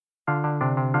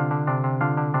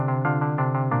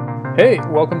Hey,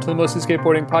 welcome to the Mostly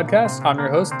Skateboarding Podcast. I'm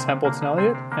your host, Templeton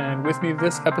Elliott, and with me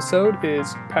this episode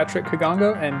is Patrick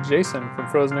Kagongo and Jason from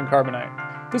Frozen and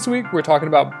Carbonite. This week, we're talking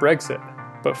about Brexit.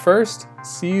 But first,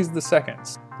 Seize the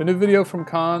Seconds, the new video from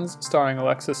Cons starring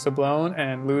Alexis Sablone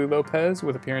and Louis Lopez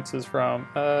with appearances from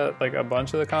a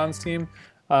bunch of the Cons team,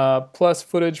 plus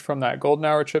footage from that golden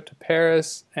hour trip to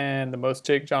Paris and the most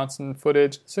Jake Johnson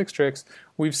footage, Six Tricks,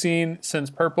 we've seen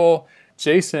since Purple.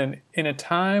 Jason, in a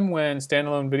time when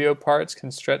standalone video parts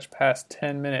can stretch past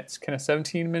 10 minutes, can a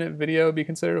 17-minute video be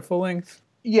considered a full length?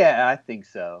 Yeah, I think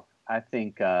so. I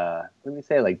think, let me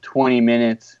say like 20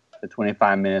 minutes to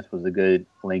 25 minutes was a good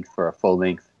length for a full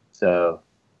length. So,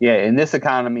 yeah, in this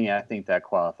economy, I think that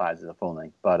qualifies as a full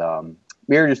length. But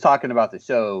we were just talking about the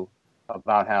show,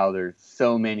 about how there's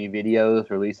so many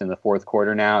videos released in the fourth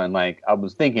quarter now. And, I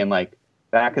was thinking,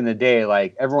 back in the day,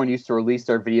 everyone used to release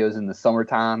their videos in the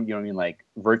summertime. You know what I mean?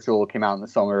 Virtual came out in the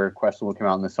summer, Questionable came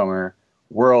out in the summer,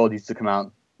 World used to come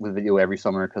out with video every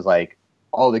summer because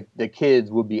all the kids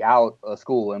would be out of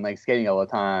school and skating all the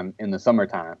time in the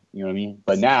summertime. You know what I mean?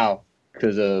 But now,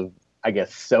 because of I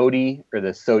guess SOTY or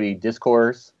the SOTY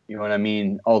discourse, you know what I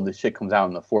mean? All this shit comes out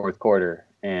in the fourth quarter,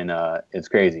 and it's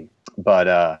crazy.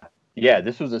 But yeah,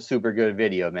 this was a super good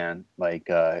video, man.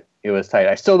 It was tight.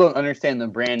 I still don't understand the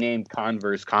brand name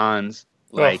Converse Cons.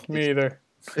 Me either.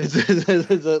 Is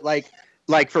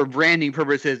it for branding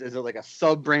purposes, is it a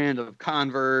sub brand of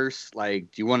Converse? Do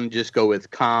you want to just go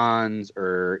with Cons,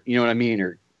 or you know what I mean,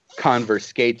 or Converse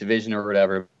Skate Division or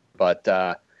whatever? But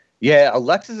yeah,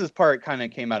 Alexis's part kind of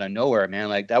came out of nowhere,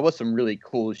 man. That was some really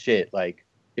cool shit.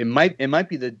 It might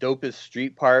be the dopest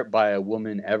street part by a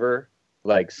woman ever.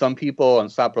 Some people on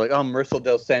Stop are oh, Marissa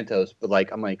Del Santos, but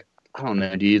I'm I don't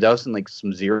know, dude. That was in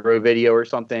some Zero video or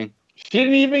something. She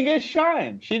didn't even get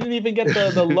shine. She didn't even get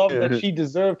the love that she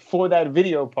deserved for that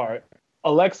video part.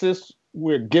 Alexis,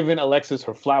 we're giving Alexis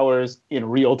her flowers in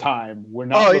real time. We're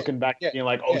not looking back and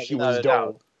being she was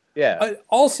dope. Yeah.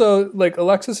 Also,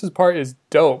 Alexis's part is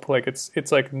dope. It's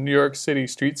New York City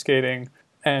street skating,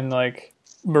 and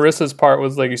Marissa's part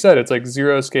was you said, it's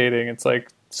Zero skating. It's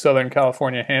Southern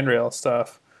California handrail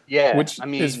stuff. Yeah, which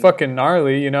is fucking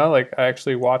gnarly. I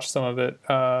actually watched some of it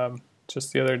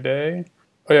just the other day.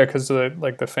 Oh yeah, because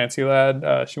the Fancy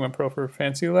Lad, she went pro for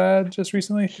Fancy Lad just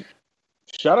recently.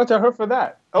 Shout out to her for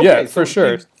that. Okay, yeah, for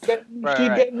sure. She's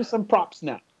getting some props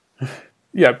now.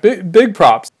 Yeah, big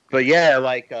props. But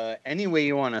yeah, any way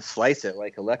you want to slice it,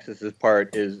 Alexis's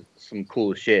part is some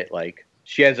cool shit.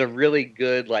 She has a really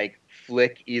good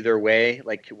flick either way,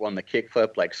 on the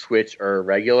kickflip, switch or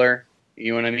regular.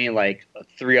 You know what I mean? A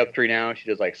 3 up, 3 down. She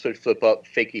does switch flip up,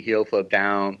 fakey heel flip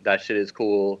down. That shit is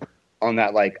cool. On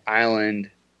that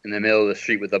island in the middle of the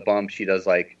street with a bump, she does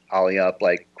ollie up,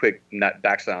 quick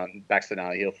backstone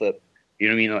out heel flip. You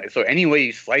know what I mean? So any way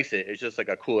you slice it, it's just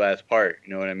a cool ass part.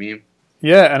 You know what I mean?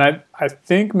 Yeah, and I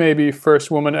think maybe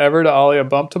first woman ever to ollie a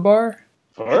bump to bar.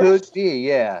 Could be,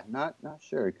 yeah. Not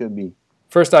sure. It could be.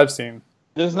 First I've seen.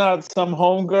 There's not some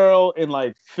homegirl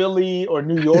in Philly or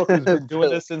New York who's been doing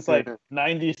this since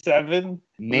 97.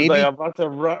 Maybe I'm about to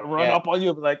run up on you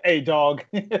and be hey dog.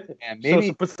 Yeah,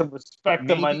 maybe put some respect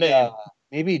on my name.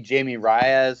 Maybe Jamie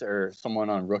Reyes or someone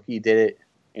on Rookie did it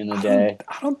in the day.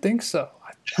 I don't think so.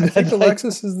 I think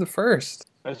Alexis is the first.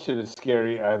 That shit is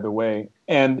scary either way.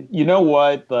 And you know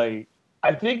what? I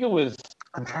think it was.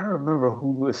 I'm trying to remember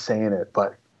who was saying it,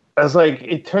 but it's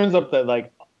it turns up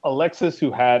that Alexis,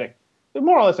 who had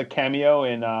more or less a cameo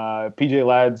in PJ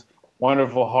Ladd's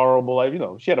Wonderful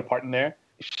Horrible, she had a part in there.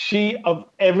 She, of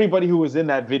everybody who was in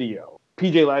that video,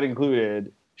 PJ Ladd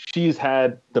included, she's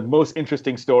had the most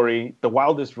interesting story, the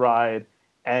wildest ride,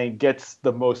 and gets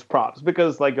the most props.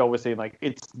 Because, I was saying,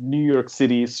 it's New York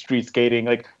City street skating.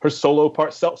 Her solo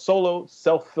part,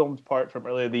 self-filmed part from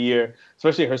earlier the year,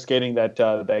 especially her skating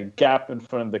that gap in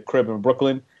front of the crib in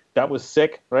Brooklyn, that was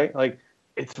sick, right?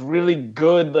 It's really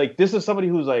good. This is somebody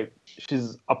who's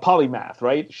she's a polymath,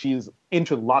 right? She's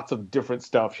into lots of different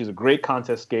stuff. She's a great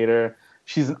contest skater.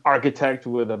 She's an architect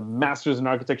with a master's in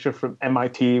architecture from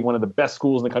MIT, one of the best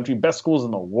schools in the country, best schools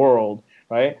in the world,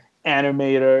 right?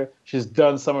 Animator. She's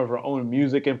done some of her own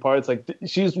music in parts.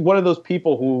 She's one of those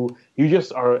people who you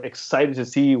just are excited to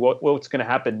see what's going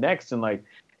to happen next. And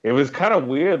it was kind of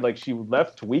weird. She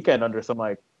left Weekend under some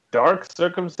dark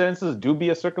circumstances,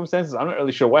 dubious circumstances. I'm not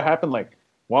really sure what happened.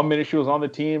 1 minute she was on the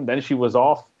team, then she was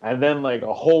off, and then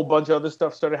a whole bunch of other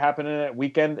stuff started happening at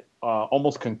Weekend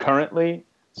almost concurrently.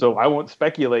 So I won't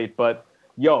speculate, but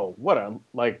yo, what a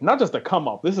not just a come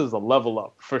up. This is a level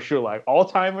up for sure. All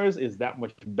timers is that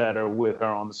much better with her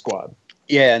on the squad.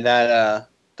 Yeah, and that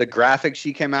the graphic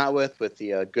she came out with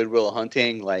the Goodwill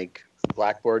Hunting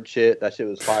blackboard shit. That shit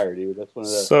was fire, dude. That's one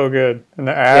of the So good. And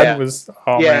the ad Yeah. was,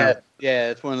 oh man.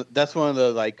 yeah. That's one of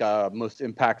the like most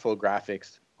impactful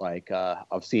graphics like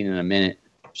I've seen in a minute.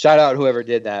 Shout out whoever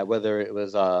did that, whether it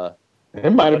was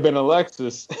It might have been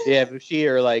Alexis. yeah, Bushi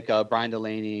or like Brian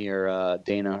Delaney or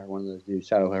Dana or one of those dudes.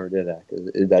 Shout out whoever did that. 'Cause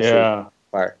that shit was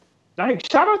fire. Like,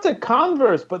 shout out to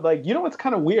Converse, but like, you know what's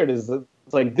kind of weird is that,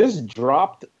 it's like this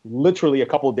dropped literally a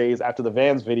couple of days after the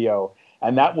Vans video,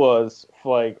 and that was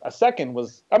for like a second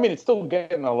was. I mean, it's still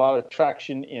getting a lot of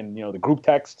traction in the group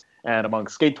text and among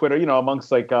skate Twitter,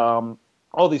 amongst like all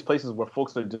these places where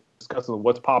folks are discussing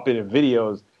what's popping in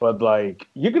videos. But like,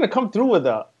 you're gonna come through with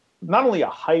not only a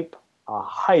hype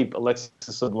Alexis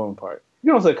Sablon part.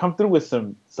 You also come through with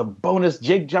some bonus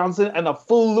Jake Johnson and a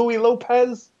full Louis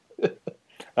Lopez.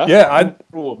 That's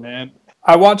cool, man.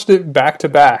 I watched it back to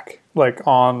back, like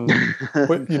on,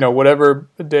 whatever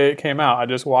day it came out. I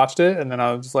just watched it, and then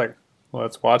I was just like,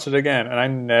 let's watch it again. And I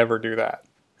never do that.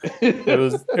 It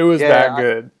was that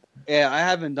good. I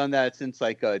haven't done that since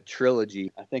like a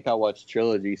Trilogy. I think I watched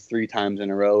Trilogy 3 times in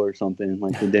a row or something,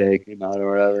 like the day it came out or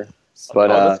whatever. But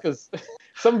that's because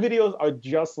some videos are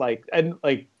just like, and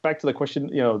like back to the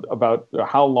question, about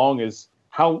how long is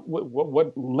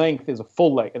what length is a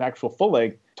full leg, an actual full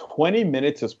leg. 20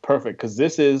 minutes is perfect because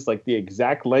this is like the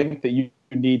exact length that you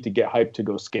need to get hyped to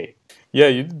go skate.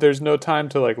 Yeah, there's no time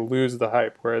to like lose the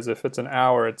hype. Whereas if it's an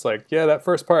hour, it's like, yeah, that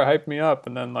first part hyped me up,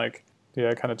 and then like, yeah,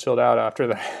 I kind of chilled out after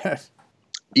that.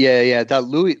 Yeah. The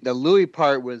Louis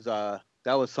part was that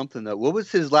was something that. What was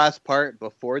his last part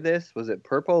before this? Was it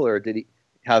purple or did he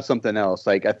have something else?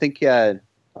 Like I think he had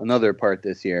another part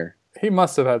this year. He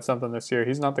must have had something this year.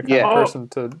 He's not the kind of person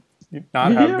to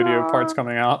not have video parts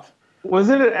coming out. Was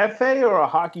it an FA or a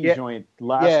hockey joint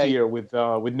last year with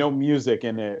no music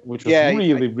in it, which was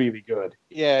really good?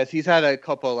 Yeah, he's had a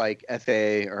couple like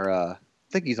FA or I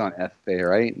think he's on FA,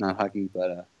 right? Not hockey,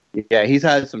 but he's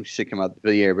had some shit come out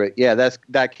the year. But yeah, that's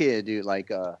that kid, dude. Like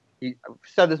I've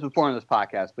said this before on this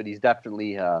podcast, but he's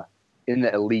definitely in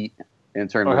the elite in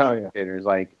terms of skaters.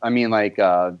 Like I mean, like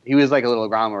he was like a little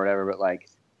Grom or whatever, but like.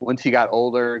 Once he got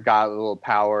older, got a little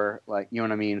power, like, you know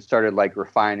what I mean, started, like,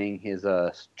 refining his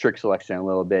trick selection a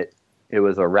little bit, it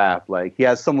was a wrap. Like, he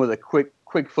has some of the quick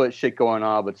foot shit going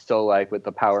on, but still, like, with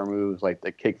the power moves, like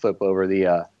the kickflip over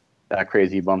the that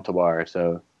crazy bump to bar.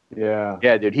 So, yeah,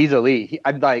 dude, he's elite.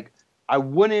 I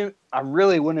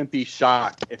really wouldn't be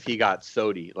shocked if he got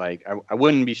Sodi. Like, I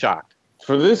wouldn't be shocked.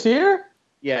 For this year?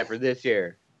 Yeah, for this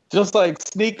year. Just like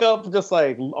sneak up, just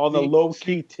like on the low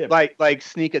key tip, like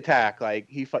sneak attack. Like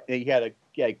he had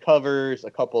covers a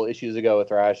couple issues ago with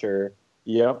Thrasher.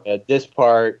 Yep. This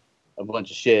part, a bunch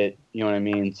of shit. You know what I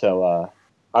mean? So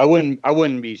I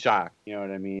wouldn't be shocked. You know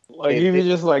what I mean? Like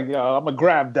just like I'm gonna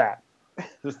grab that.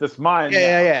 this mine.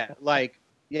 Yeah. Like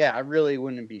I really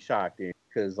wouldn't be shocked, dude,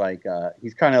 because like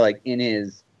he's kind of like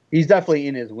he's definitely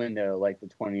in his window, like the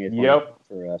 20th.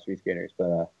 For street skaters,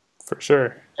 but. For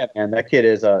sure. Yeah, man, that kid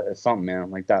is something, man.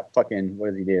 Like that fucking,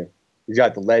 what does he do? He's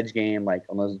got the ledge game, like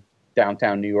on those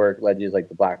downtown New York ledges, like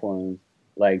the black ones.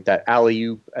 Like that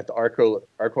alley-oop at the Arco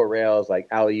rails, like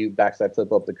alley-oop, backside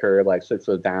flip up the curb, like switch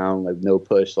foot down, like no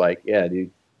push. Like, yeah,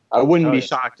 dude. I wouldn't be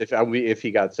shocked if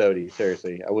he got Sodi.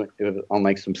 Seriously, I wouldn't. It was on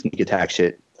like some sneak attack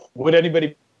shit. Would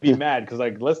anybody be mad? Because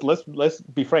like, let's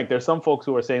be frank. There's some folks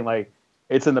who are saying like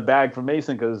it's in the bag for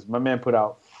Mason because my man put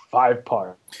out 5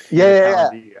 parts. Yeah.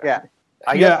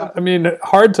 I mean,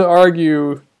 hard to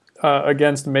argue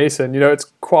against Mason. It's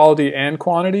quality and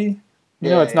quantity.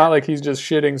 It's not like he's just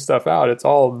shitting stuff out. It's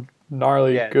all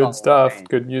gnarly, good stuff,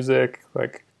 good music.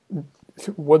 Like,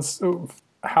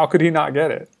 how could he not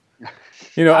get it?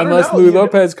 Unless Louis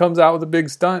Lopez comes out with a big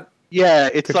stunt. Yeah,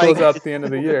 it's to close out the end of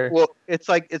the year. Well, it's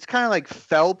kind of like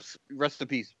Phelps. Rest in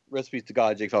peace to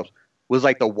God, Jake Phelps was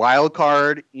like the wild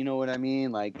card. You know what I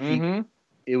mean? Like.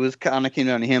 It was kind of came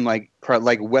down to him, like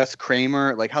Wes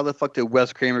Kramer. Like, how the fuck did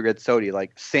Wes Kramer get Sodi?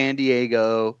 Like, San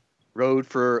Diego rode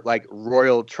for like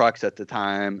Royal Trucks at the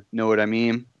time. Know what I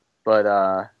mean? But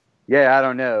I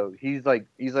don't know. He's like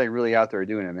really out there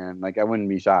doing it, man. Like, I wouldn't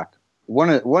be shocked. One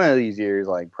of these years,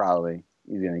 like probably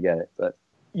he's gonna get it. But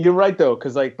you're right though,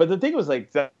 because like, but the thing was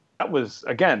like that was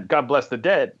again, God bless the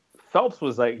dead. Phelps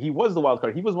was like he was the wild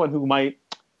card. He was one who might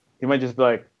just be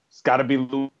like. It's got to be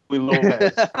Louis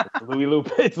Lopez.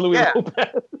 It's Louis Lopez.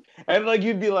 And like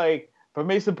you'd be like, but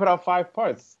Mason put out 5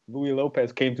 parts. Louis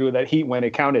Lopez came through that heat when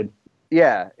it counted.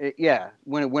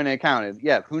 When it counted.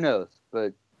 Yeah, who knows?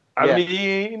 But I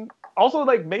mean, also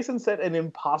like Mason set an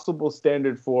impossible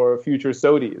standard for future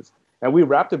Sodis. And we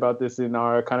rapped about this in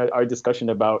our discussion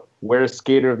about where's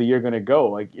Skater of the Year going to go.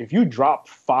 Like if you drop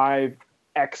 5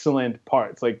 excellent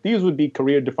parts. Like these would be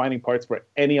career-defining parts for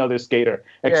any other skater,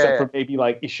 except for maybe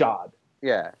like Ishad.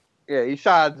 Yeah,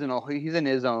 Ishad's he's in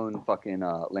his own fucking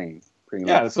lane. Pretty much.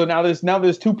 Yeah. So now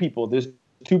there's two people. There's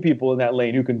two people in that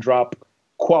lane who can drop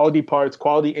quality parts,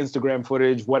 quality Instagram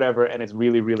footage, whatever, and it's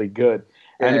really, really good.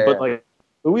 But like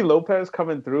Louis Lopez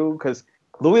coming through, because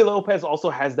Louis Lopez also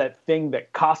has that thing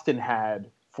that Costin had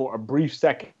for a brief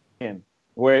second,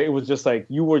 where it was just like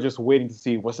you were just waiting to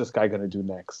see what's this guy gonna do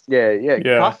next.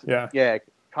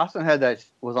 Costin had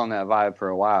was on that vibe for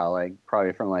a while, like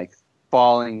probably from like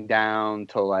Falling Down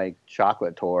to like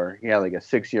Chocolate Tour. He had like a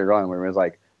 6-year run where it was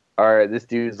like, all right, this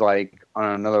dude's like on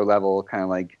another level, kind of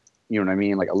like, you know what I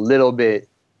mean, like a little bit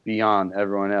beyond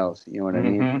everyone else. You know what I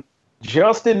mean?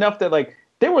 Just enough that like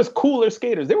there was cooler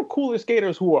skaters. There were cooler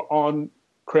skaters who were on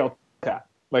Crail Tap,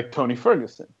 like Tony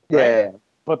Ferguson. Right? Yeah.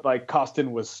 But like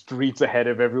Costin was streets ahead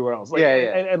of everywhere else. Like,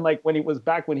 And like when he was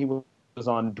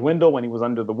on Dwindle, when he was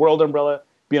under the World umbrella,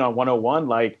 being on 101,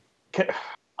 like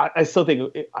I still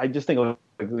think I just think like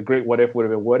the great what if would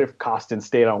have been what if Costin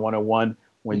stayed on 101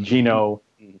 when Gino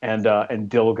and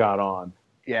Dill got on.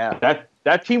 Yeah.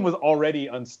 That team was already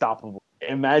unstoppable.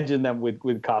 Imagine them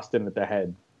with Costin at the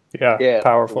head. Yeah.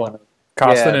 Powerful.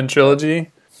 Costin and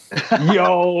Trilogy.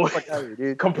 Yo,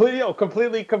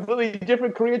 completely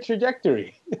different career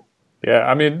trajectory. Yeah,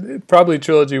 I mean, probably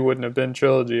Trilogy wouldn't have been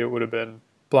Trilogy. It would have been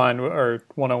Blind, or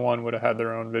 101 would have had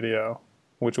their own video,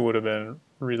 which would have been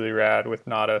really rad with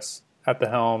Nadas at the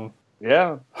helm.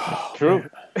 Yeah, true.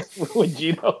 With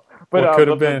Gino. But could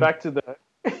have been. Back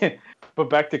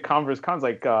to Converse Cons,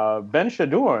 like Ben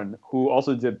Shadurn, who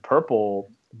also did Purple,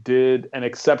 did an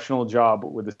exceptional job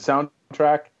with the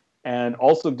soundtrack, and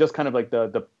also just kind of like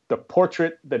the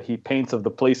portrait that he paints of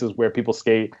the places where people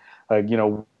skate.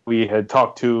 We had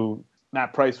talked to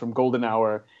Matt Price from Golden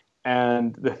Hour,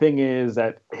 and the thing is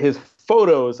that his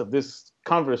photos of this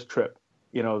Converse trip,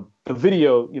 the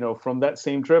video, from that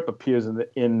same trip appears in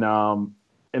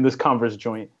this Converse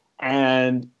joint,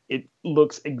 and it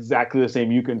looks exactly the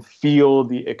same. You can feel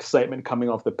the excitement coming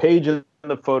off the page in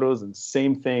the photos, and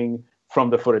same thing from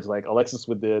the footage, like Alexis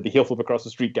with the heel flip across the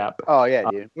street gap. Oh yeah,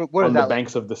 dude. What on is the that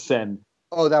banks of the Seine.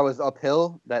 Oh, that was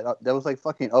uphill. That was like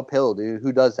fucking uphill, dude.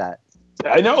 Who does that?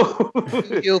 I know.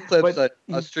 Heel flips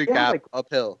a street gap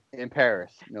uphill in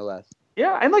Paris, no less.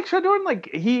 Yeah, and like Shadorn, like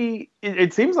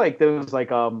it seems like there's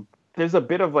like there's a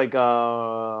bit of like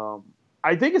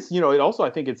I think it's I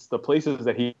think it's the places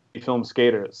that he films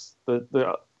skaters,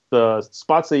 the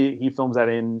spots that he films at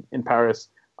in Paris,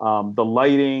 the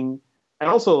lighting. And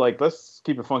also, like, let's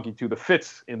keep it funky too. The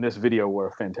fits in this video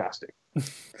were fantastic.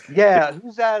 Yeah,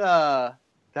 who's that?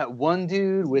 That one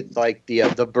dude with like the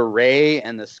beret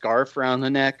and the scarf around the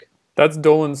neck. That's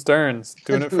Dolan Stearns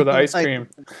doing it for the ice cream.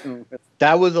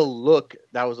 That was a look. Dude.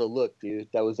 That was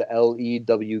the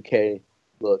LEWK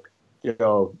look.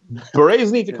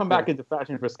 Berets need to come back into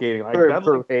fashion for skating. Like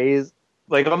berets,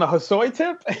 like on the Hosoi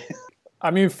tip. I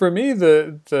mean, for me,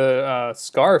 the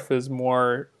scarf is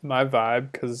more my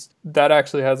vibe because that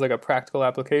actually has like a practical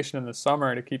application in the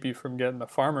summer to keep you from getting the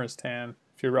farmer's tan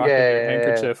if you're rocking your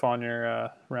handkerchief on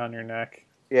your around your neck.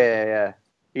 Yeah.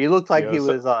 He looked like he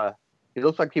was. He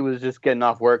looked like he was just getting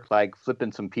off work, like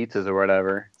flipping some pizzas or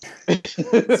whatever.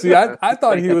 See, I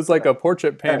thought he was like a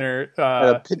portort painter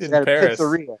in Paris.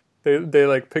 Pizzeria. They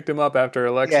like picked him up after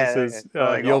Alexis's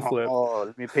heel flip. Oh,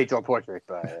 let me paint your portrait.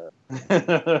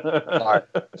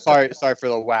 Sorry for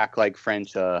the whack like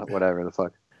French whatever the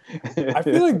fuck. I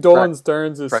feel like Dolan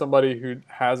Stearns is somebody who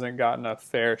hasn't gotten a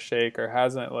fair shake or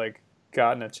hasn't like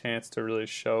gotten a chance to really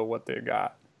show what they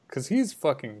got, because he's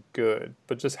fucking good,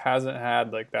 but just hasn't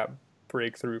had like that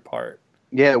breakthrough part.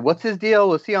 Yeah, what's his deal?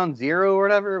 Was he on Zero or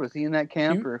whatever? Was he in that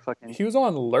camp or fucking? He was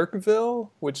on Lurkville,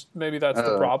 which maybe that's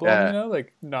the problem,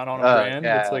 like not on a brand.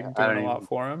 It's like doing a lot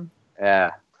for him.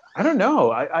 Yeah, I don't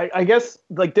know. I guess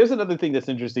like there's another thing that's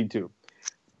interesting too.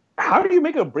 How do you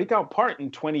make a breakout part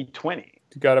in 2020?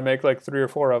 You got to make like 3 or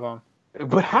 4 of them.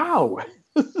 But how?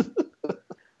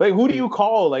 Like, who do you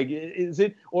call? Like, is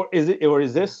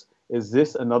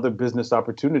this another business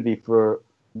opportunity for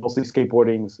Mostly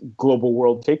Skateboarding's global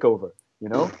world takeover?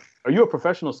 Are you a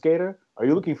professional skater? Are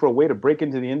you looking for a way to break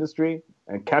into the industry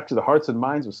and capture the hearts and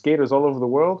minds of skaters all over the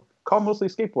world? Call Mostly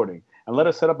Skateboarding and let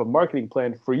us set up a marketing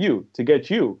plan for you to get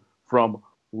you from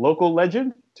local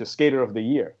legend to skater of the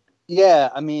year. Yeah,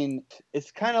 I mean,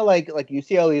 it's kind of like you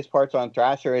see all these parts on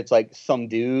Thrasher. It's like some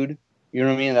dude, you know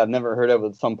what I mean, that I've never heard of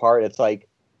with some part. It's like,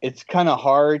 it's kind of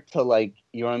hard to like,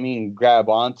 you know what I mean, grab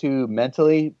onto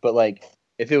mentally. But like,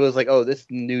 if it was like, oh, this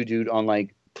new dude on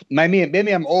like, maybe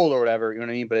I'm old or whatever, you know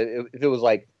what I mean? But if it was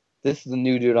like, this is the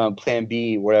new dude on Plan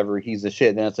B, whatever, he's the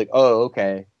shit, then it's like, oh,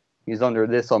 okay. he's under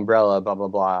this umbrella, blah blah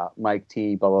blah, Mike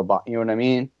T, blah blah blah. You know what I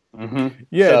mean? Mm-hmm.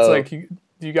 Yeah, So- it's like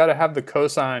you got to have the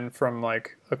cosign from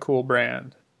like a cool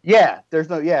brand. Yeah, there's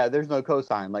no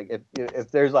cosign. Like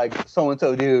if there's like so and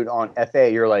so dude on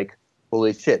FA, you're like,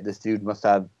 holy shit, this dude must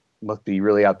be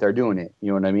really out there doing it. You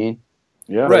know what I mean?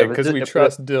 Yeah. Right, if it's because just- we if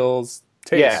trust Dill's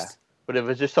taste. Yeah. But if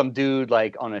it's just some dude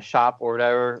like on a shop or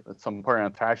whatever, at some part on a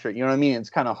thrasher, you know what I mean?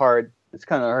 It's kind of hard. It's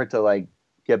kind of hard to like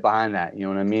get behind that. You know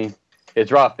what I mean?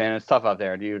 It's rough, man. It's tough out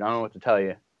there, dude. I don't know what to tell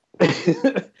you.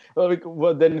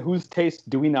 Well, then whose taste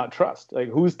do we not trust? Like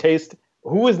who is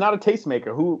not a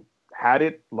tastemaker? Who had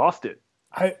it, lost it?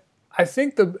 I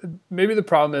think maybe the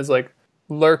problem is like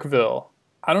Lurkville.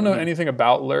 I don't know anything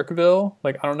about Lurkville.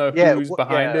 Like I don't know who's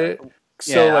behind it.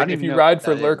 So Yeah, I like don't if even you know ride what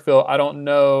for that is. Lurkville, I don't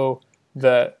know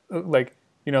that like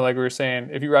like we were saying,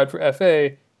 if you ride for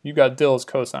FA, you got Dill's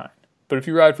cosign. But if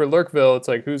you ride for Lurkville, it's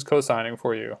like who's cosigning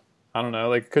for you? I don't know.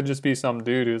 Like it could just be some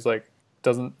dude who's like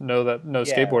doesn't know Yeah.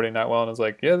 skateboarding that well and is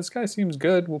like, yeah, this guy seems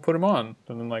good. We'll put him on,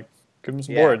 and then like give him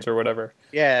some Yeah. boards or whatever.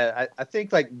 Yeah, I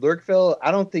think like Lurkville, I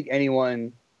don't think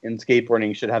anyone in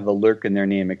skateboarding should have the Lurk in their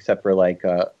name except for like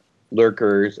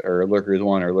Lurkers or Lurkers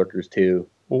 1 or Lurkers 2.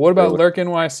 Well, what about Or- Lurk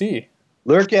NYC?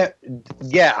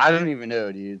 Yeah, I don't even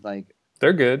know, dude. Like,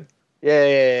 They're good.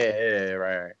 yeah,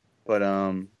 right. But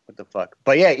what the fuck?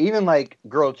 But yeah, even like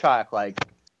Girl Chalk, like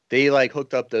they like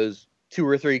hooked up those 2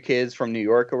 or 3 kids from New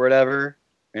York or whatever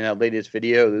in that latest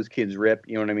video. Those kids rip.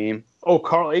 You know what I mean? Oh,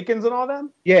 Carl Aikens and all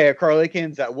them? Yeah, Carl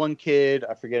Aikens, that one kid,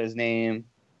 I forget his name,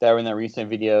 that were in that recent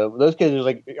video. Those kids are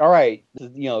like, all right, this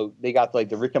is, they got like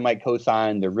the Rick and Mike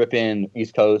cosign, they're ripping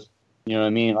East Coast. You know what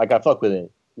I mean? Like I fuck with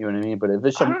it. You know what I mean? But if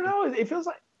it's I don't know. It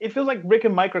feels like Rick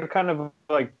and Mike are kind of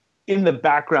like in the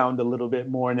background a little bit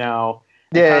more now.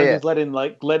 Kind of just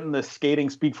letting the skating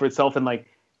speak for itself, and like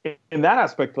in that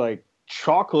aspect, like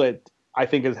Chocolate, I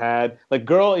think has had like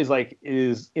Girl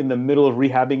is in the middle of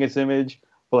rehabbing its image,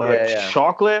 but like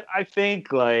Chocolate, I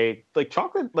think like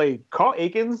Chocolate, like Carl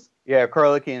Aikens. Yeah,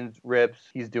 Carl Aikens rips.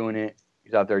 He's doing it.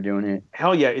 He's out there doing it.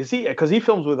 Hell yeah, is he? Because he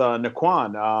films with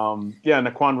Naquan.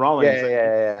 Naquan Rollins.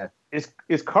 Yeah.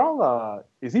 Is Carl?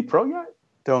 Is he pro yet?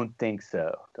 Don't think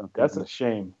so. That's a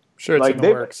shame. Sure, it's Like, in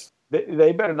the works.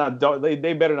 They better not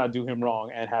they better not do him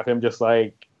wrong and have him just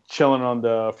like chilling on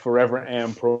the Forever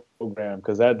Am program,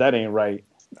 because that ain't right.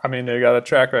 I mean, they got a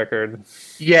track record.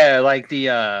 Yeah, like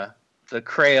the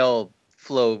Crail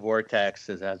Flow Vortex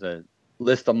has a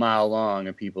list a mile long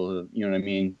of people who, you know what I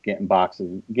mean, getting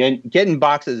boxes. Getting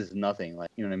boxes is nothing, like,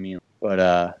 you know what I mean. But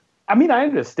I mean, I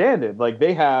understand it. Like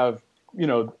they have,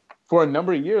 for a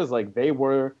number of years, like they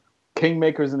were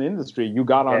kingmakers in the industry. You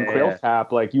got on Crail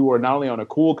Tap, like you were not only on a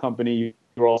cool company, you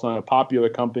were also on a popular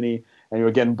company, and you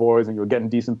were getting boards and you were getting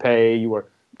decent pay. You were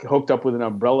hooked up with an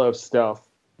umbrella of stuff.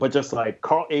 But just like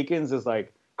Carl Aikens is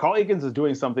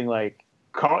doing something like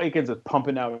Carl Aikens is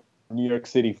pumping out New York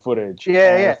City footage. For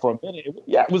a minute.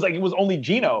 It was only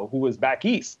Gino who was back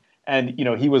east, and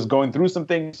he was going through some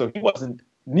things, so he wasn't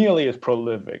nearly as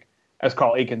prolific as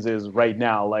Carl Aikens is right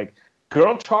now. Like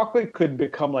Girl Chocolate could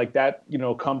become like that,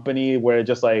 company where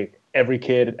just like every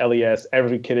kid at LES,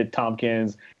 every kid at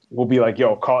Tompkins will be like,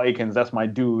 yo, Carl Aikens, that's my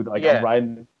dude. Like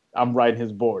I'm riding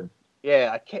his board.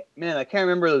 yeah, I can't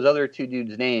remember those other 2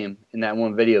 dudes' name in that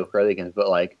one video for Aikens, but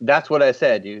like that's what I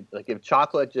said, dude. Like if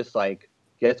Chocolate just like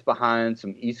gets behind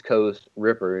some East Coast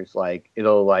rippers, like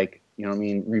it'll like, you know what I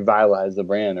mean, revitalize the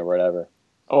brand or whatever.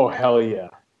 Oh hell yeah.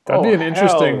 That'd be an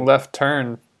interesting left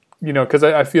turn, because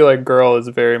I feel like Girl is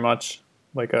very much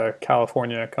like a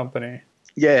California company.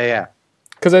 Yeah.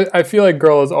 Because I feel like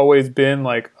Girl has always been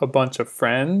like a bunch of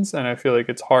friends, and I feel like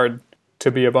it's hard to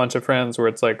be a bunch of friends where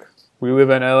it's like we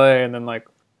live in LA and then like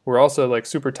we're also like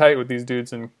super tight with these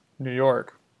dudes in New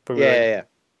York, but we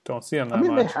don't see them that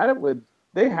much.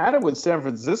 They had it with San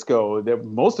Francisco.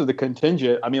 Most of the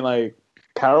contingent, I mean, like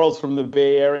Carol's from the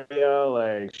Bay Area,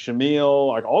 like Shamil,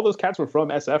 like all those cats were from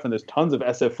SF, and there's tons of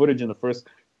SF footage in the first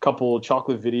couple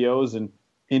Chocolate videos. And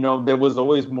there was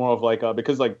always more of like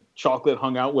because like Chocolate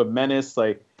hung out with Menace,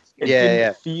 like it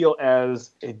didn't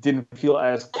feel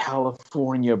as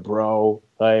California, bro.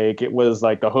 Like it was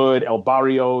like the hood, El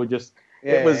Barrio, just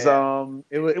it was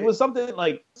something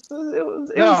like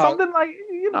something like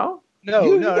No,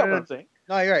 what I'm saying.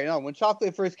 No, you're right. No, when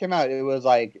Chocolate first came out, it was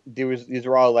like these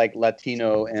were all like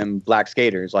Latino and black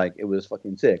skaters. Like it was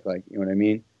fucking sick. Like, you know what I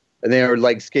mean? And they were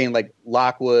like skating like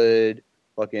Lockwood,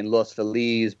 fucking Los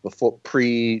Feliz before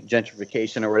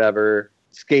pre-gentrification or whatever.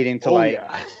 Skating to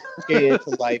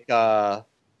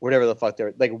whatever the fuck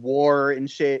they're like war and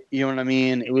shit. You know what I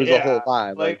mean? It was a whole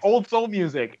vibe. Like old soul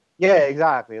music. Yeah,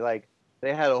 exactly. Like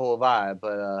they had a whole vibe.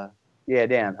 But yeah,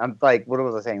 damn. I'm like, what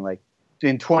was I saying? Like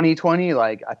in 2020,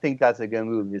 like I think that's a good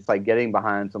move. It's like getting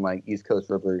behind some like East Coast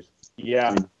rippers.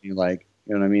 Yeah, Like,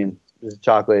 you know what I mean? Just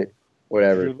chocolate,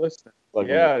 whatever. you're listening.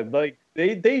 Yeah, like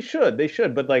they should,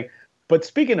 but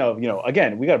speaking of,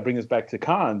 again, we got to bring this back to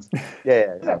cons.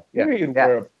 Yeah.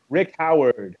 Where Rick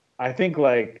Howard, I think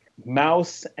like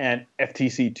Mouse and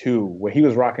FTC2, where he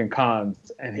was rocking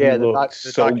cons and he looked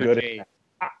so good at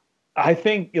that. I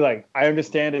think, like, I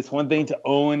understand it's one thing to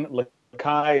own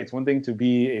Lakai, it's one thing to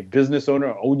be a business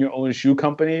owner, own your own shoe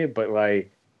company, but like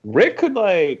Rick could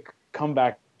like come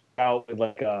back out with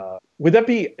like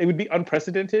it would be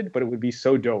unprecedented, but it would be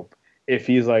so dope if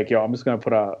he's like, yo, I'm just gonna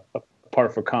put a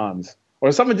part for cons,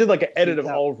 or someone did like an edit of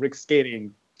all Rick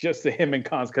skating just to him and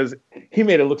cons, because he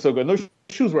made it look so good. Those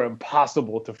shoes were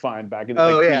impossible to find back in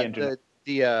the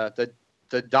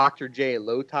the Dr. J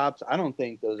low tops. I don't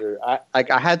think those are.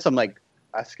 I had some like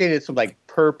I skated some like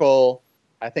purple,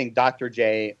 I think Dr.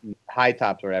 J high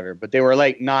tops or whatever, but they were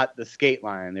like not the skate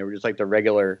line. They were just like the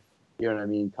regular, you know what I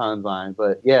mean, cons line.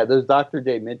 But yeah, those Dr.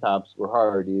 J mid tops were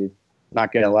hard, dude.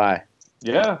 Not gonna lie.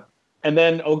 Yeah, and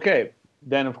then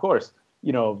of course,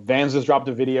 Vans just dropped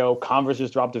a video, Converse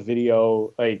just dropped a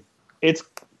video. Like, it's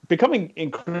becoming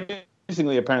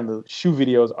increasingly apparent that shoe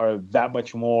videos are that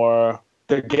much more.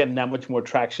 They're getting that much more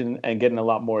traction and getting a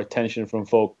lot more attention from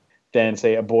folk than,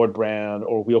 say, a board brand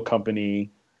or wheel company.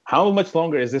 How much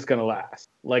longer is this going to last?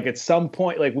 Like, at some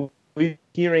point, like, we're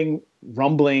hearing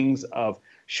rumblings of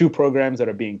shoe programs that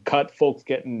are being cut, folks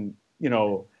getting,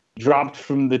 dropped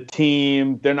from the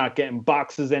team. They're not getting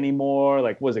boxes anymore.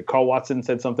 Like, was it Carl Watson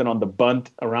said something on the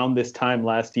bunt around this time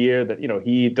last year that,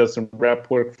 he does some rep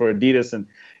work for Adidas and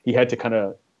he had to kind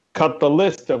of cut the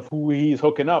list of who he's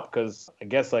hooking up because I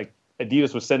guess, like,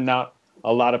 Adidas was sending out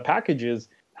a lot of packages.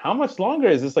 How much longer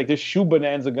is this shoe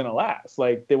bonanza going to last?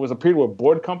 Like, there was a period where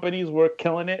board companies were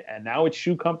killing it, and now it's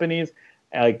shoe companies.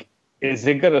 Like, is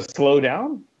it going to slow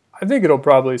down? I think it'll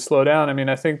probably slow down. I mean,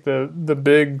 I think the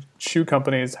big shoe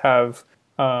companies have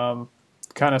kind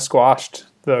of squashed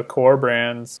the core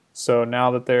brands. So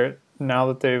now that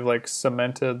they've like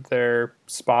cemented their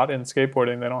spot in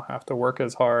skateboarding, they don't have to work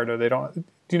as hard, or they don't,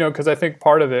 because I think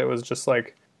part of it was just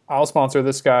like, I'll sponsor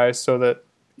this guy so that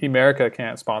Emerica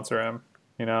can't sponsor him,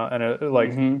 and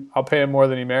I'll pay him more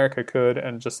than Emerica could,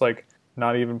 and just like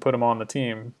not even put him on the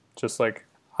team. Just like,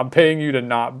 I'm paying you to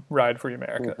not ride for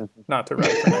Emerica, not to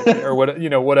ride for Nike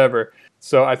or whatever.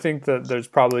 So I think that there's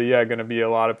probably going to be a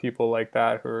lot of people like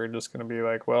that who are just going to be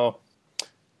like, well,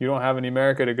 you don't have an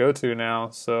Emerica to go to now,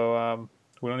 so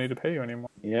we don't need to pay you anymore.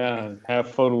 Yeah, have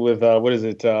fun with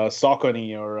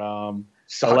Saucony or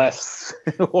Celeste.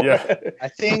 Yeah, I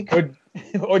think or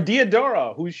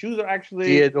Diadora, whose shoes are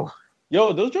actually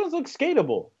those Jones look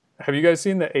skatable. Have you guys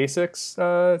seen the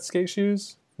Asics skate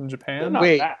shoes from Japan? They're not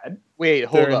bad. Wait,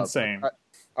 hold They're up. Insane.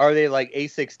 Are they like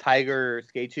Asics Tiger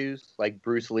skate shoes, like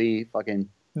Bruce Lee fucking?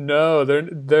 No,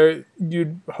 they're.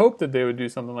 You'd hope that they would do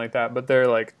something like that, but they're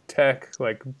like tech,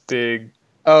 like big.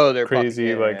 Oh, they're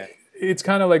crazy. It's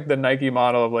kind of like the Nike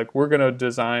model of like, we're gonna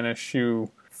design a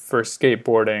shoe for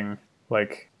skateboarding,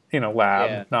 like in a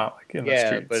lab, not like in the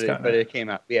streets. But it came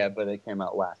out. Yeah, but it came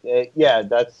out whack.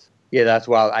 That's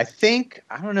wild. I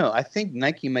don't know. I think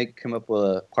Nike might come up with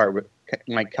a part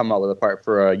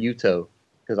for Yuto,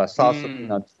 because I saw something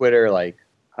on Twitter. Like,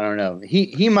 I don't know.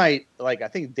 He might, like, I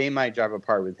think they might drive a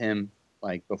part with him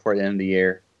like before the end of the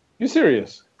year. You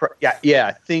serious? Yeah,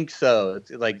 I think so. It's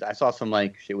like I saw some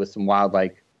like shit with some wild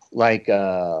like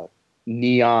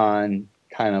neon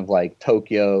kind of like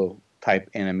Tokyo type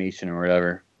animation or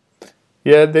whatever.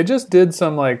 Yeah, they just did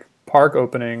some like park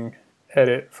opening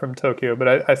edit from Tokyo,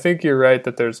 but I think you're right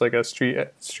that there's like a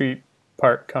street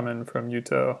park coming from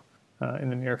Yuto in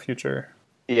the near future.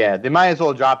 Yeah, they might as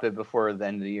well drop it before the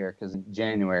end of the year, because in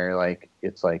January, like,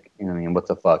 it's like, what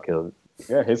the fuck?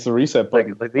 Hits the reset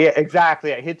button. Yeah,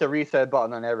 exactly. I hit the reset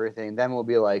button on everything. Then we'll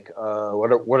be like,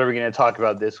 what are we going to talk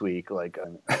about this week? Like,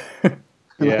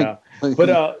 yeah.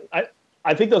 But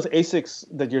I think those Asics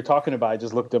that you're talking about, I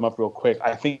just looked them up real quick.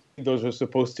 I think those are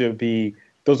supposed to be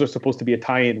a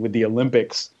tie-in with the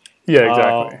Olympics.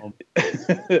 Yeah,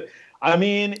 exactly. I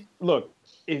mean, look,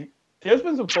 there's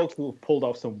been some folks who have pulled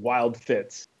off some wild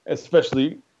fits,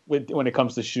 especially when it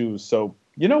comes to shoes. So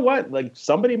you know what? Like,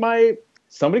 somebody might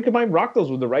rock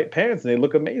those with the right pants, and they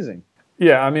look amazing.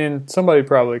 Yeah, I mean, somebody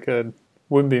probably could.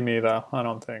 Wouldn't be me though. I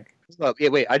don't think. Oh, yeah,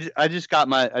 wait. I just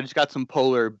got some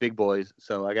Polar big boys.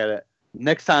 So I gotta,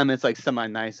 next time it's like semi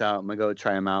nice out, I'm gonna go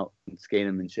try them out and skate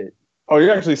them and shit. Oh,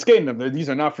 you're actually skating them. These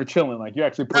are not for chilling. Like, you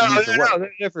actually put these to work. No,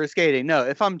 they're for skating. No,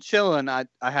 if I'm chilling, I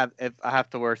have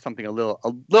to wear something a little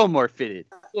more fitted.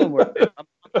 A little more fitted. I'm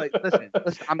like, listen.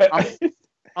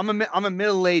 I'm a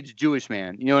middle-aged Jewish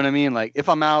man. You know what I mean? Like if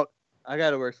I'm out, I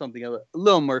gotta wear something a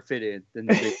little more fitted than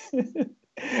the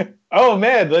Oh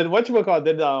man, whatchamacallit?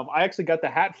 Then I actually got the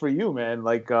hat for you, man.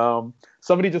 Like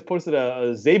somebody just posted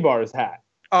a Zabar's hat.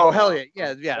 Oh hell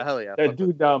yeah, hell yeah. That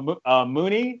dude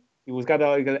Mooney, he was got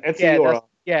an Etsy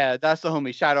that's the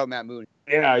homie. Shout out Matt Mooney.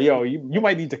 Yeah, yo, you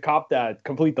might need to cop that.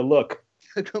 Complete the look.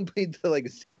 Complete the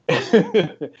like.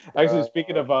 Actually,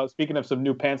 speaking of some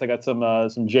new pants, I got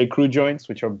some J. Crew joints,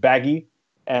 which are baggy,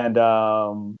 and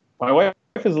my wife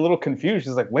is a little confused.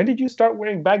 She's like, "When did you start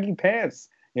wearing baggy pants?"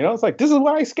 You know, it's like, this is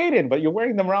what I skate in, but you're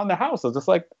wearing them around the house. I was just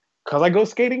like, because I go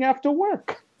skating after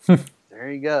work. There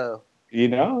you go. You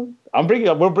know,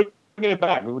 we're bringing it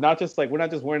back. We're not just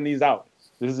wearing these out.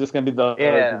 This is just gonna be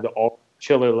the all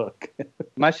chiller look.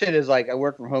 My shit is like I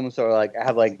work from home, so like I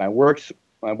have like my work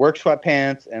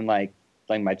sweatpants and like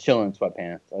my chilling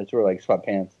sweatpants. I just wear like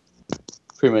sweatpants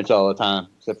pretty much all the time,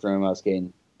 except for when I'm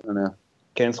skating. I don't know.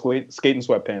 Can't skate in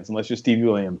sweatpants unless you're Steve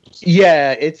Williams.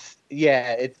 Yeah, if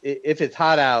it's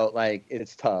hot out, like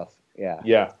it's tough. Yeah.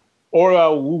 Yeah. Or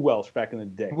Woo Welsh back in the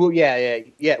day. Well, yeah.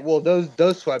 Well, those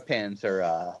sweatpants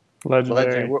are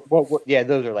legendary. What, yeah,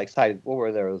 those are like size. What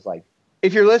were those like?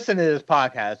 If you're listening to this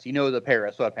podcast, you know the pair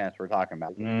of sweatpants we're talking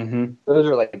about. Mm-hmm. Those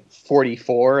are like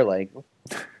 44. Like,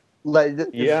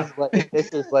 this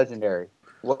is legendary.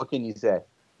 What can you say?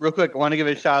 Real quick, I want to give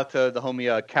a shout out to the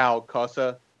homie Cal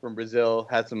Costa from Brazil.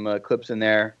 Had some clips in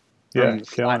there. Yeah,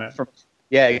 killing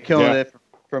it. It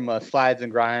from Slides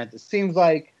and Grinds. It seems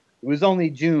like it was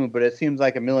only June, but it seems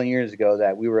like a million years ago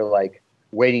that we were like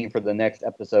waiting for the next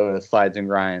episode of Slides and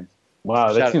Grinds.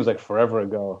 Wow, that seems like forever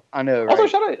ago. I know, right? Also,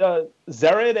 shout out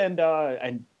Zared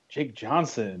and Jake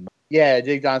Johnson. Yeah,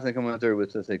 Jake Johnson coming through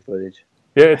with the sick footage.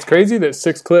 Yeah, it's crazy that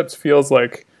 6 clips feels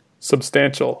like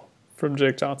substantial from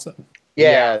Jake Johnson.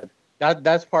 Yeah.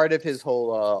 That's part of his whole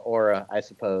aura, I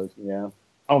suppose. Yeah.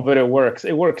 Oh, but it works.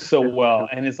 It works so well,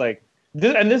 and it's like,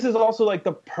 this is also like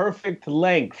the perfect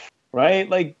length, right?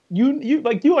 Like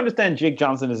you understand Jake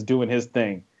Johnson is doing his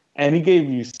thing, and he gave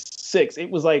you 6.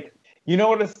 It was like, you know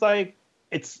what it's like?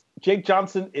 It's Jake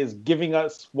Johnson is giving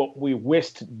us what we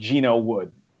wished Gino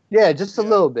would. Yeah, just a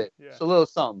little bit, just a little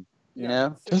something. You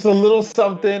know, just a little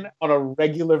something on a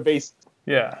regular basis.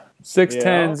 Yeah, 6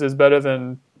 10s is better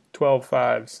than 12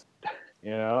 5s.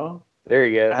 You know, there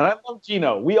you go. And I love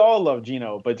Gino. We all love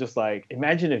Gino, but just like,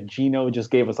 imagine if Gino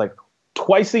just gave us like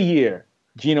twice a year.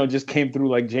 Gino just came through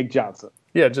like Jake Johnson.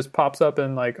 Yeah, it just pops up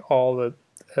in like all the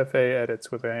FA edits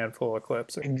with a handful of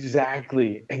clips.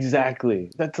 Exactly.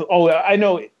 I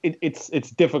know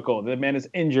it's difficult. The man is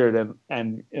injured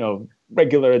and you know,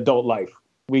 regular adult life.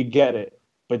 We get it.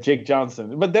 But Jake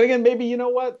Johnson. But then again, maybe, you know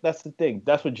what? That's the thing.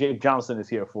 That's what Jake Johnson is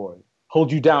here for.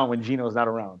 Hold you down when Gino's not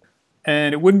around.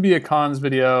 And it wouldn't be a cons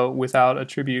video without a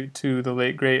tribute to the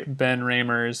late, great Ben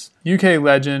Ramers. UK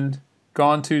legend,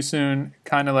 gone too soon,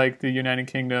 kind of like the United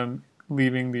Kingdom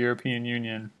leaving the European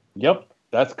Union. Yep,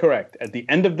 that's correct. At the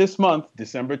end of this month,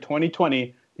 December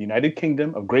 2020, the United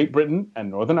Kingdom of Great Britain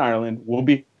and Northern Ireland will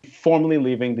be formally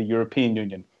leaving the European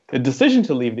Union. The decision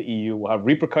to leave the EU will have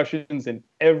repercussions in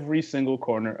every single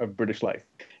corner of British life,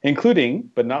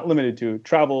 including, but not limited to,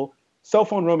 travel, cell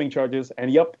phone roaming charges, and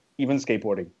even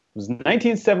skateboarding. It was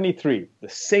 1973, the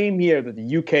same year that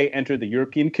the UK entered the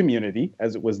European Community,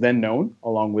 as it was then known,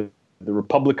 along with the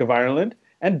Republic of Ireland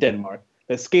and Denmark,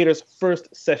 that skaters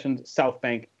first sessioned South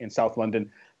Bank in South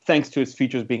London, thanks to its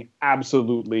features being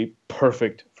absolutely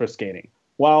perfect for skating.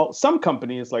 While some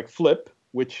companies like Flip,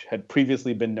 which had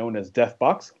previously been known as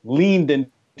Deathbox, leaned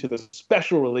into the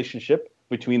special relationship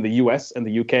between the US and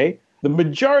the UK, the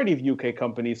majority of UK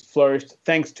companies flourished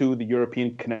thanks to the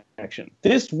European connection.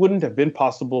 This wouldn't have been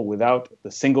possible without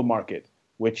the single market,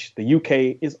 which the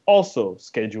UK is also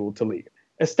scheduled to leave.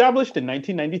 Established in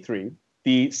 1993,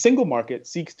 the single market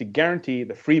seeks to guarantee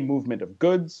the free movement of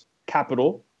goods,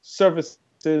 capital,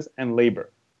 services, and labor,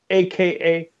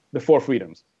 aka the 4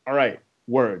 freedoms. All right,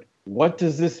 word. What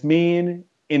does this mean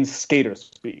in skater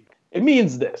speak? It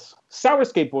means this. Sour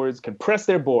skateboards can press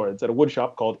their boards at a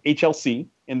woodshop called HLC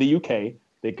in the UK.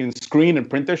 They can screen and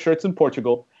print their shirts in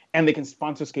Portugal, and they can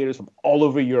sponsor skaters from all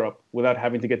over Europe without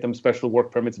having to get them special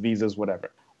work permits, visas,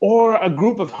 whatever. Or a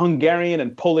group of Hungarian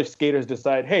and Polish skaters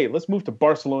decide, hey, let's move to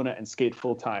Barcelona and skate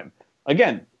full time.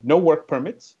 Again, no work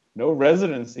permits, no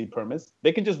residency permits.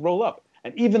 They can just roll up.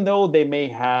 And even though they may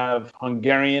have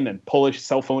Hungarian and Polish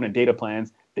cell phone and data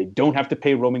plans, they don't have to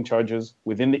pay roaming charges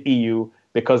within the EU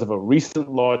because of a recent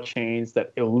law change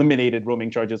that eliminated roaming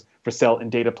charges for cell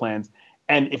and data plans.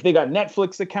 And if they got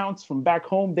Netflix accounts from back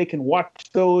home, they can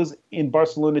watch those in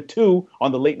Barcelona too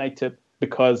on the late night tip,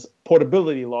 because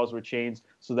portability laws were changed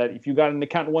so that if you got an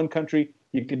account in one country,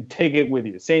 You can take it with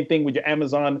you. Same thing with your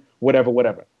Amazon, whatever.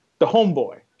 The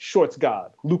homeboy, shorts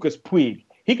god, Lucas Puig.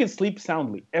 He can sleep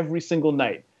soundly every single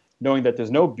night, knowing that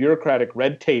there's no bureaucratic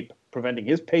red tape preventing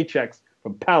his paychecks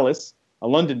from Palace, a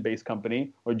London-based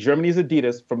company, or Germany's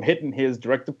Adidas from hitting his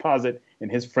direct deposit in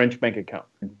his French bank account.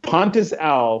 Pontus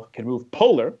Al can move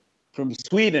Polar from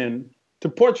Sweden to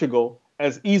Portugal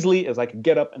as easily as I could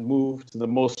get up and move to the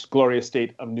most glorious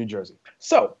state of New Jersey.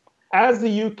 So, as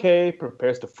the UK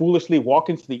prepares to foolishly walk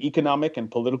into the economic and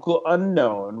political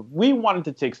unknown, we wanted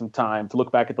to take some time to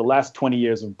look back at the last 20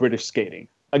 years of British skating.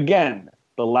 Again,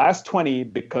 the last 20,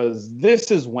 because this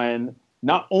is when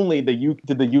not only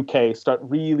did the UK start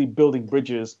really building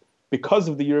bridges because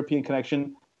of the European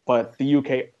connection, but the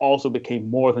UK also became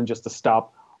more than just a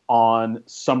stop on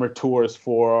summer tours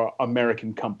for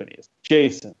American companies.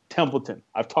 Jason, Templeton,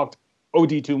 I've talked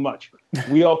OD too much.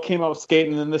 We all came out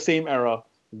skating in the same era.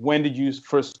 When did you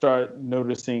first start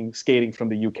noticing skating from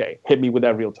the UK? Hit me with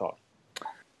that real talk.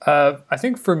 I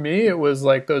think for me, it was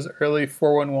like those early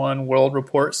 411 World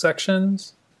Report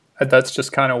sections. That's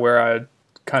just kind of where I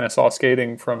kind of saw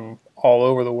skating from all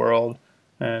over the world.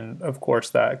 And of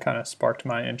course, that kind of sparked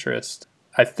my interest.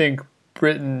 I think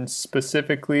Britain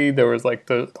specifically, there was like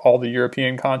all the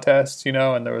European contests,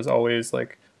 and there was always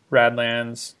like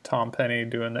Radlands, Tom Penny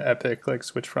doing the epic like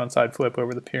switch frontside flip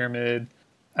over the pyramid.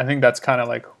 I think that's kind of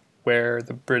like where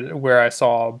I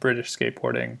saw British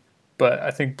skateboarding. But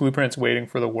I think Blueprints Waiting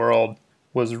for the World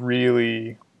was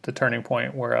really the turning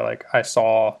point where I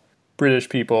saw British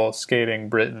people skating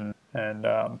Britain, and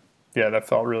that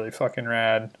felt really fucking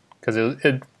rad because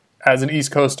it as an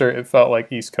East Coaster, it felt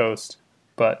like East Coast,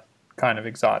 but kind of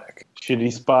exotic.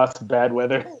 Shitty spots, bad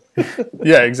weather.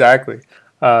 Yeah, exactly.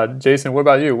 Jason, what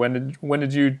about you? When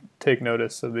did you take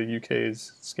notice of the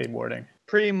UK's skateboarding?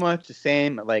 Pretty much the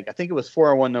same. Like, I think it was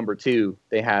 401 number 2.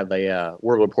 They had a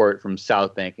World Report from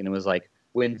South Bank, and it was like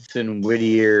Winston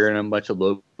Whittier and a bunch of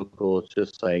locals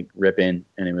just like ripping,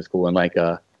 and it was cool. And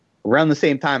around the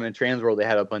same time in Transworld, they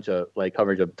had a bunch of like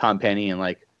coverage of Tom Penny,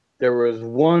 and there was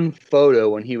one photo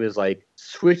when he was like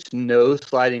switch nose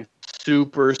sliding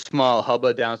super small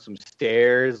hubba down some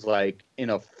stairs like in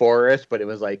a forest, but it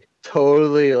was like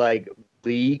totally like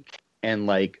bleak and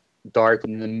like dark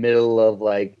in the middle of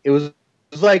it was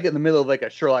like in the middle of like a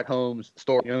Sherlock Holmes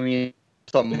story, you know what I mean?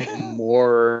 Some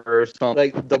more or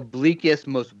something, like the bleakest,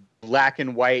 most black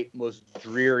and white, most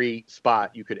dreary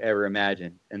spot you could ever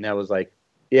imagine. And that was that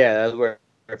was where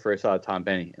I first saw Tom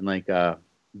Penny. And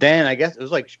then I guess it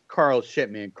was like Carl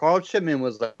Shipman. Carl Shipman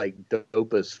was like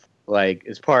dopest,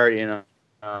 his part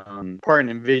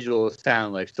in visual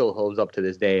sound still holds up to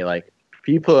this day.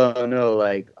 People don't know,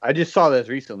 I just saw this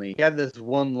recently. He had this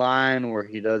one line where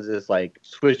he does this,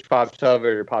 switch, pop, shove it,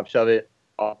 or pop, shove it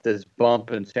off this bump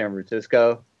in San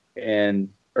Francisco,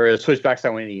 or a switch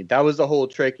backside 180. That was the whole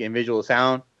trick in visual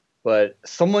sound, but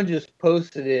someone just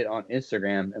posted it on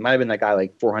Instagram. It might have been that guy,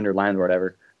 400 lines or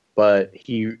whatever, but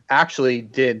he actually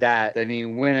did that. Then he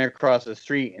went across the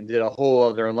street and did a whole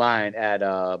other line at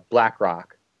Black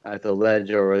Rock, at the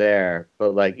ledge over there.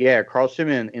 But Carl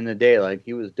Shipman in the day,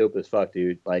 he was dope as fuck,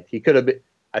 dude. He could have been,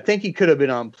 I think he could have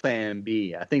been on Plan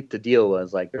B. I think the deal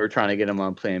was they were trying to get him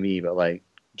on Plan B, but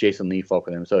Jason Lee fucked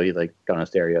with him, so he got on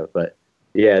stereo. But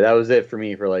yeah, that was it for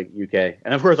me for UK.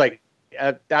 And of course,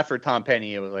 that for Tom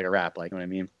Penny, it was a wrap, you know what I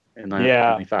mean? In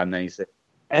 95, 96.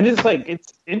 And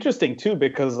it's interesting too,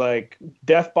 because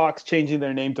Deathbox changing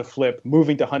their name to Flip,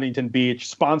 moving to Huntington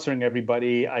Beach, sponsoring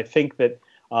everybody. I think that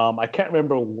I can't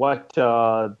remember what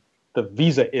the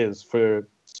visa is for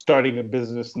starting a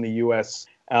business in the U.S.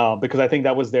 Because I think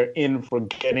that was their in for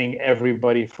getting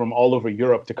everybody from all over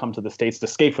Europe to come to the States to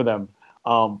skate for them.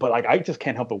 But I just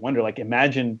can't help but wonder,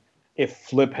 imagine if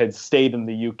Flip had stayed in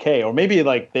the UK, or maybe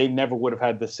they never would have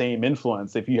had the same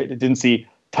influence if you didn't see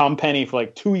Tom Penny for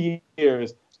 2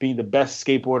 years being the best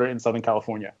skateboarder in Southern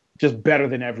California, just better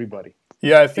than everybody.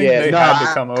 Yeah, I think they had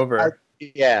to come over.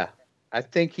 I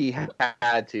think he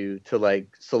had to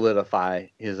solidify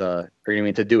his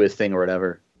to do his thing or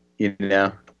whatever, you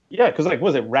know. Yeah, because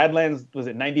was it Radlands? Was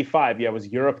it 95? Yeah, it was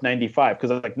Europe 95.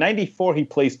 Because 94 he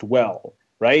placed well,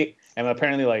 right? And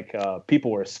apparently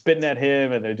people were spitting at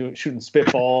him and they're shooting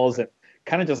spitballs and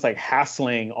kind of just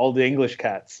hassling all the English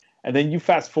cats. And then you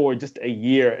fast forward just a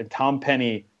year and Tom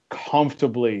Penny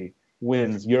comfortably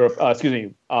wins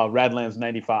Radlands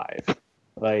 95.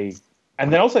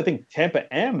 And then also I think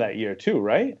Tampa Am that year too,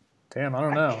 right? Damn, I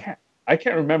don't know. I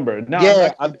can't remember. No,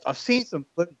 yeah, I've seen some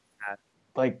footage of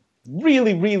that.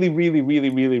 Really, really, really,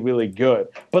 really, really, really good.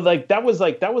 But that was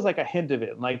a hint of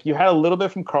it. You had a little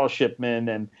bit from Carl Shipman,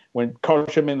 and when Carl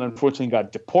Shipman unfortunately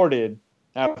got deported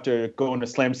after going to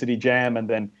Slam City Jam and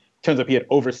then turns up he had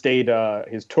overstayed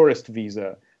his tourist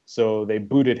visa, so they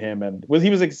booted him, and he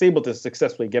was able to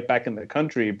successfully get back in the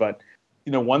country. But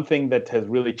one thing that has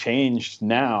really changed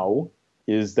now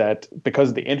is that because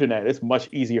of the internet, it's much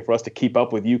easier for us to keep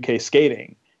up with UK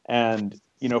skating. And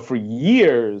for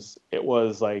years there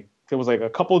was like a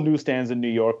couple of newsstands in New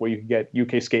York where you could get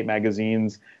UK skate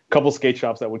magazines, a couple skate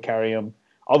shops that would carry them.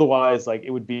 Otherwise, like, it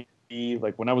would be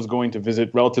like when I was going to visit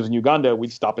relatives in Uganda,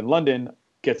 we'd stop in London,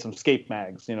 get some skate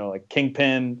mags, like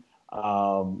Kingpin.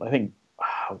 I think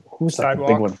who's like the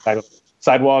big one?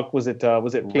 Sidewalk. Was it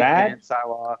Rad?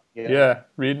 Sidewalk. Yeah.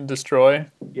 Read and Destroy.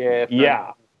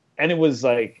 Yeah. And it was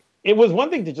one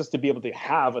thing to be able to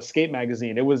have a skate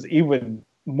magazine. It was even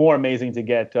more amazing to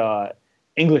get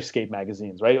English skate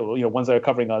magazines, right? Ones that are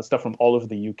covering stuff from all over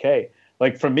the UK.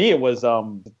 Like for me, it was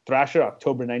Thrasher,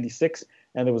 October '96,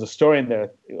 and there was a story in there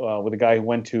with a guy who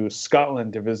went to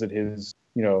Scotland to visit his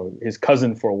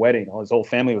cousin for a wedding. His whole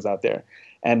family was out there,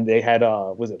 and they had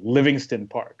Livingston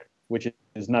Park, which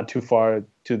is not too far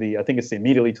I think it's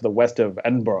immediately to the west of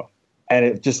Edinburgh. And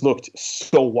it just looked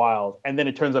so wild. And then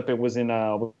it turns up it was in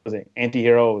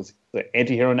Antihero. It was the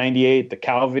Antihero '98, the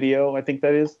Cow video, I think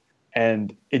that is.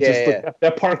 And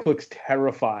that park looks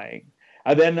terrifying.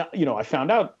 And then I found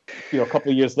out a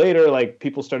couple of years later, like,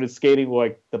 people started skating.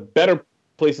 Like, the better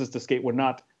places to skate were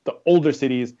not the older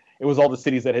cities. It was all the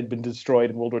cities that had been destroyed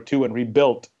in World War II and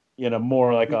rebuilt in a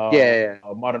more like a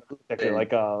modern architecture,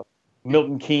 like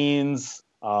Milton Keynes,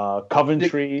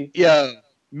 Coventry.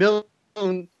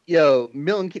 Milton.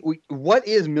 What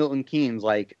is Milton Keynes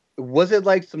like? Was it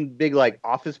like some big like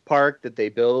office park that they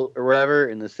built or whatever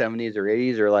in the 70s or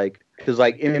 80s, or like, because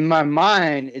like in my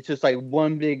mind it's just like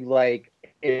one big like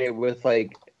with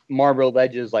like marble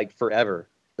ledges like forever.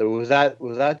 So was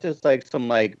that just like some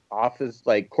like office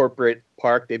like corporate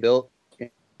park they built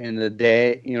in the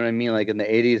day? You know what I mean, like in the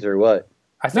 80s or what?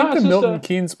 I think the Milton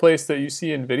Keynes place that you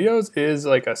see in videos is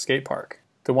like a skate park.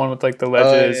 The one with like the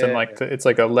ledges and like it's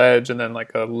like a ledge and then like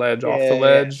a ledge off the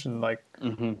ledge and like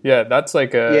that's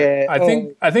like a I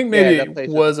think maybe it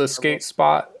was a skate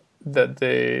spot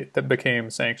that became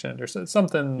sanctioned or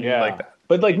something like that.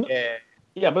 But like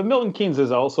but Milton Keynes is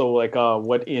also like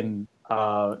what in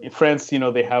France,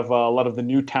 they have a lot of the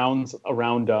new towns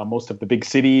around most of the big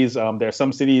cities. There are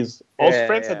some cities.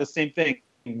 France had the same thing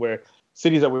where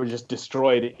cities that were just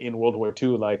destroyed in World War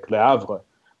II, like Le Havre.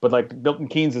 But like Milton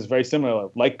Keynes is very similar.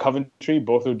 Like Coventry,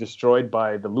 both were destroyed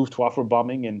by the Luftwaffe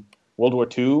bombing in World War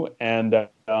II. And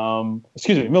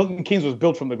Milton Keynes was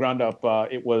built from the ground up.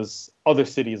 It was other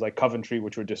cities like Coventry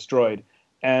which were destroyed.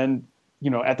 And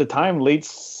at the time, late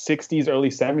 '60s, early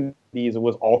 '70s, it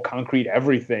was all concrete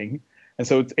everything. And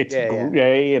so it's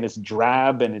gray and it's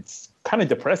drab and it's kind of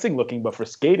depressing looking. But for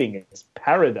skating, it's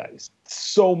paradise. It's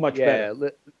so much better.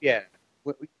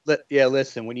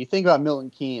 Listen, when you think about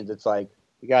Milton Keynes, it's like,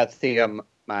 you got to think of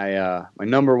my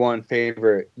number one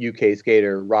favorite UK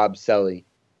skater, Rob Selly,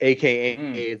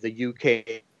 a.k.a. the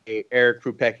UK Eric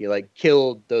Krupecki, like,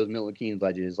 killed those Milton Keynes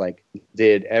ledges, like,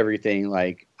 did everything,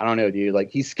 like, I don't know, dude, like,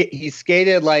 he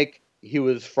skated like he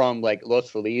was from, like,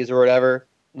 Los Feliz or whatever,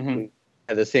 had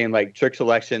the same, like, trick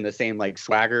selection, the same, like,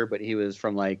 swagger, but he was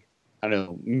from, like, I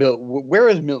don't know, where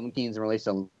is Milton Keynes in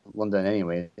relation to London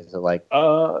anyway? Is it, like,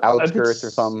 outskirts or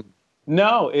something?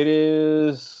 No, it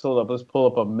is. Hold up, let's pull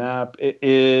up a map. It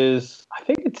is. I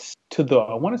think it's to the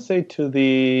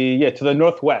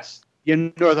northwest. Yeah,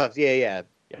 northwest. Yeah.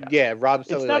 Rob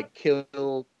Selly like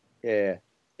killed. Yeah.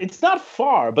 It's not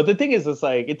far, but the thing is, it's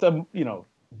like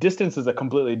distance is a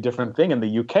completely different thing in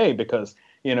the UK because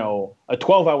a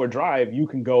 12-hour drive you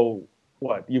can go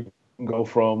You can go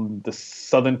from the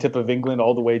southern tip of England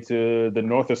all the way to the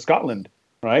north of Scotland,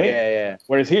 right? Yeah.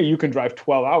 Whereas here you can drive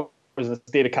 12 hours in the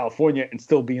state of California and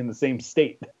still be in the same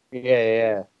state.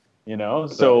 Yeah.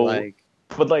 So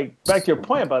but back to your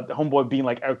point about the homeboy being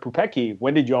like Eric Krupecki,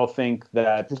 when did y'all think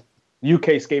that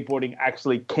UK skateboarding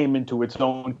actually came into its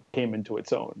own?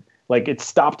 Like, it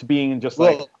stopped being just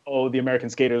the American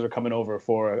skaters are coming over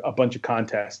for a bunch of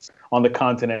contests on the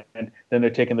continent, and then they're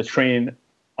taking the train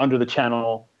under the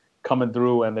channel, coming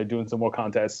through, and they're doing some more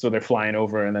contests, so they're flying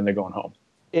over and then they're going home.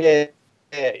 Yeah,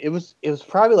 it was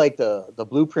probably like the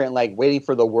blueprint, like Waiting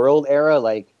for the World era.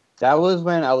 Like, that was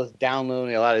when I was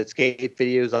downloading a lot of skate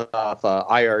videos off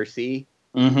IRC.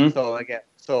 So I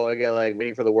get like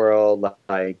Waiting for the World,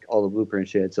 like all the blueprint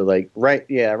shit. So like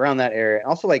around that era, and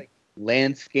also like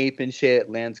Landscape and shit.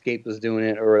 Landscape was doing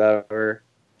it or whatever.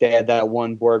 They had that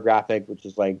one board graphic which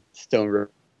is like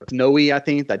Snowy, I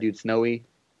think that dude Snowy.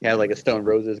 He had like a Stone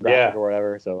Roses graphic or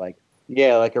whatever. So like.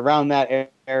 Yeah, like around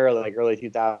that era, like early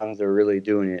 2000s, they were really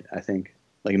doing it, I think.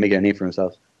 Like making a name for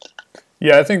themselves.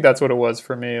 Yeah, I think that's what it was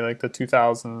for me. Like the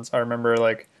 2000s, I remember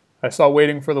like I saw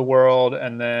Waiting for the World,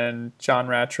 and then John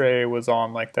Rattray was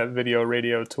on like that video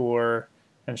radio tour,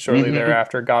 and shortly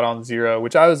thereafter got on Zero,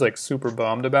 which I was like super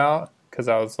bummed about because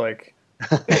I was like,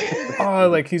 oh,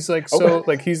 like he's like so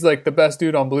like he's like the best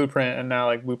dude on Blueprint, and now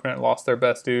like Blueprint lost their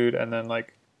best dude, and then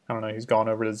like I don't know, he's gone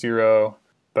over to Zero,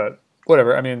 but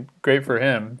whatever. I mean, great for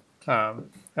him, and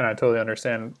I totally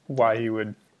understand why he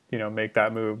would make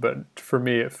that move. But for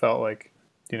me, it felt like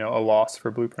a loss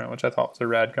for Blueprint, which I thought was a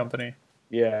rad company.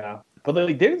 Yeah, but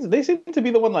like they seem to be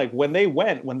the one like when they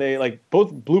like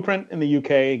both Blueprint in the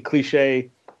UK and Cliche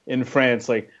in France,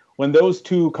 like when those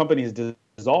two companies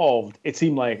dissolved, it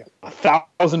seemed like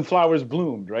 1,000 flowers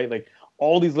bloomed, right? Like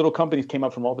all these little companies came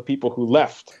up from all the people who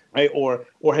left, right? Or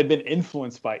had been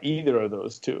influenced by either of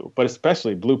those two, but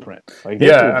especially Blueprint. Like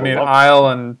yeah, I mean Isle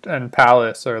and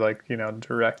Palace are like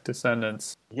direct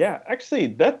descendants. Yeah,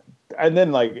 actually and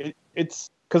then like it's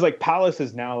because like Palace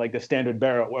is now like the standard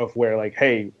bearer of where like,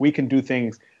 hey, we can do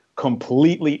things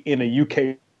completely in a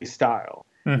UK style.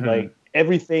 Like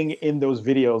everything in those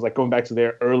videos, like going back to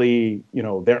their early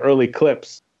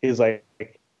clips, is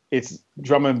like it's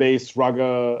drum and bass,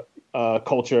 raga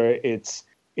culture. It's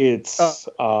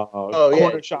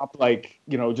corner shop, like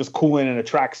just cooling in a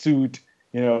tracksuit.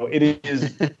 It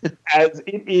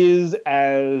is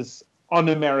as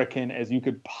un-American as you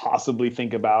could possibly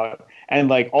think about, and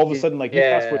like all of a sudden, like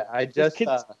kids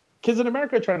in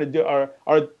America are trying to do are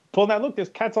pulling that look. There's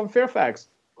cats on Fairfax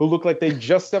who look like they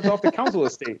just stepped off the council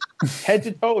estate, head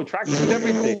to toe, tracksuit,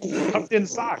 everything, tucked in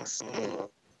socks.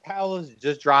 Palace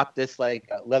just dropped this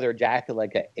like leather jacket,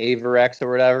 like an Averex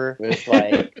or whatever, with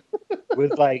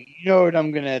like what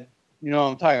I'm gonna. What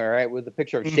I'm talking about, right? With the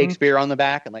picture of Shakespeare on the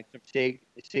back and like some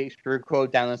Shakespeare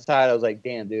quote down the side. I was like,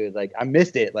 damn, dude, like I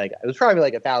missed it. Like it was probably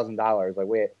like $1,000. Like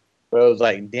wait, but I was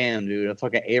like, damn, dude, a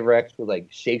fucking Averex with like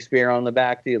Shakespeare on the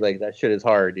back, dude. Like that shit is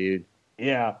hard, dude.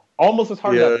 Yeah, almost as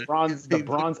hard as the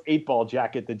bronze 8-ball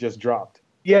jacket that just dropped.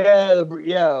 Yeah,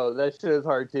 that shit is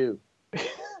hard too.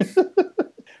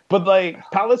 But like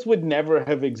Palace would never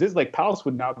have existed. Like Palace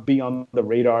would not be on the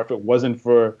radar if it wasn't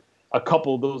for a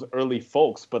couple of those early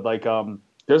folks. But like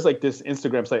there's like this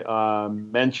Instagram site,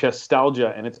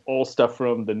 Manchestalgia, and it's all stuff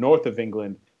from the north of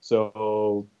England.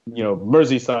 So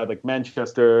Merseyside, like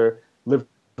Manchester,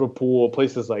 Liverpool,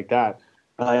 places like that.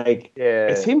 Like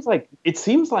it seems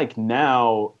like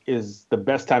now is the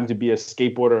best time to be a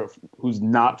skateboarder who's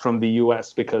not from the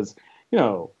US because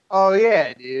oh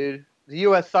yeah, dude, the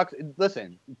US sucks.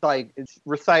 Listen, it's like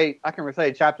I can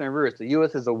recite chapter and verse. The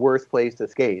US is the worst place to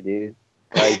skate, dude.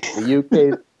 Like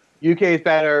the UK is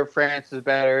better, France is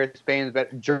better, Spain is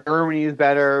better, Germany is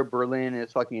better, Berlin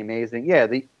is fucking amazing. Yeah,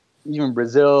 even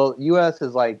Brazil, US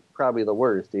is like probably the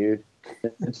worst, dude.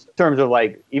 In terms of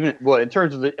like at least in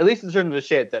terms of the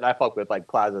shit that I fuck with, like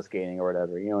plaza skating or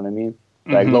whatever. You know what I mean?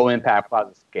 Like low impact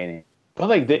plaza skating. But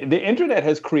like the internet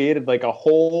has created like a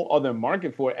whole other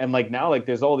market for it, and like now like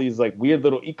there's all these like weird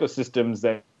little ecosystems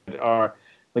that are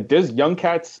like there's young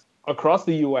cats across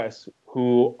the US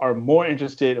who are more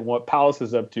interested in what Palace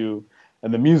is up to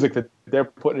and the music that they're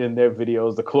putting in their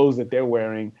videos, the clothes that they're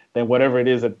wearing, than whatever it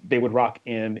is that they would rock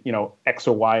in, X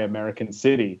or Y American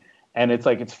city. And it's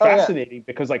like, it's fascinating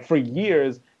because like for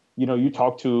years, I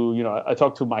talked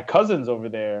to my cousins over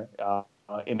there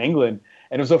in England,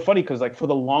 and it was so funny because like for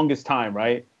the longest time,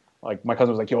 right? Like my cousin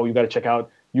was like, yo, you got to check out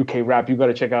UK rap. You got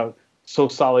to check out So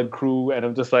Solid Crew. And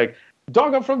I'm just like,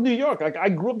 dog, I'm from New York. Like I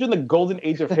grew up during the golden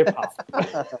age of hip hop.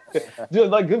 Dude,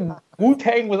 like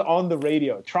Wu-Tang was on the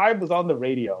radio. Tribe was on the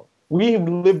radio. We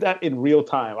lived that in real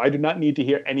time. I do not need to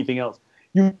hear anything else.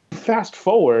 You fast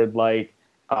forward like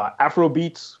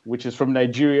Afrobeats, which is from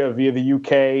Nigeria via the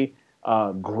UK.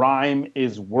 Grime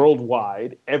is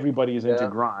worldwide. Everybody is into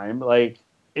grime. Like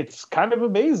it's kind of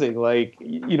amazing. Like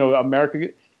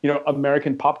American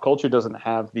pop culture doesn't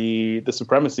have the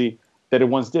supremacy that it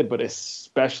once did, but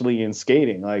especially in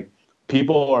skating. Like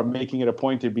people are making it a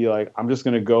point to be like, I'm just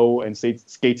going to go and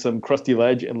skate some crusty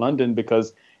ledge in London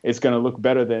because it's going to look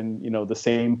better than the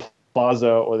same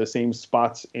plaza or the same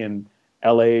spots in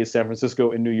LA, San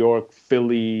Francisco, in New York,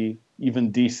 Philly, even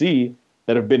DC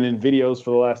that have been in videos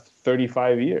for the last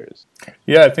 35 years.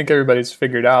 Yeah, I think everybody's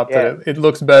figured out that it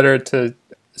looks better to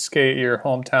skate your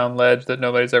hometown ledge that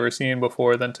nobody's ever seen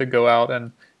before than to go out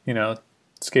and,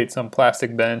 skate some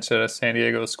plastic bench at a San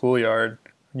Diego schoolyard,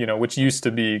 which used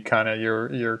to be kind of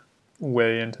your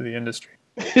way into the industry.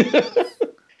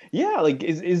 Yeah, like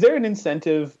is there an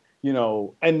incentive,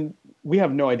 and we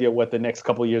have no idea what the next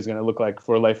couple of years are going to look like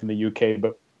for life in the UK,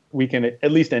 but we can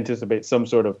at least anticipate some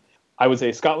sort of, I would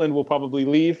say Scotland will probably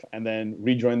leave and then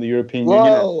rejoin the European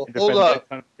Union. Hold up.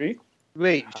 Country.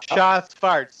 Wait, shots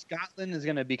fired. Scotland is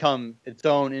going to become its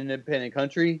own independent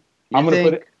country. I'm going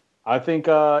to put it. I think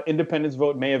independence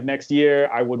vote May of next year.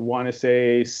 I would want to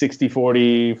say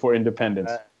 60-40 for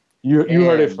independence. You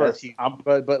heard it first.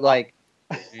 But like,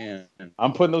 man.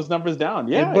 I'm putting those numbers down.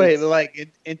 Yeah, but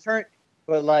like in turn,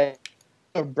 but like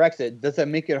Brexit, does that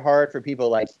make it hard for people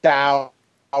like Stour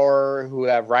who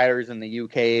have riders in the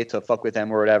UK to fuck with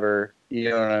them or whatever? You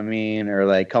know what I mean? Or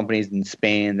like companies in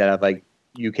Spain that have like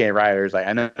UK riders. Like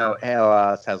I know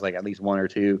ALS has like at least one or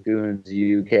two goons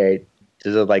UK.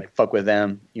 Does it like fuck with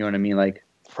them? You know what I mean? Like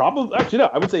probably. Actually, no.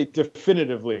 I would say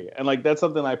definitively. And like that's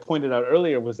something I pointed out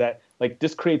earlier was that like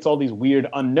this creates all these weird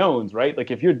unknowns, right?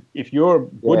 Like if you're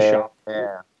wood shop,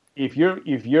 if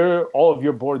you're all of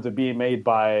your boards are being made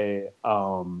by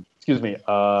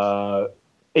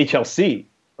HLC,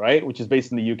 right, which is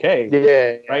based in the UK,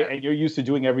 right, and you're used to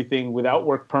doing everything without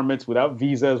work permits, without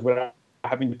visas, without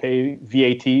having to pay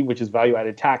VAT, which is value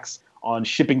added tax on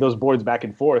shipping those boards back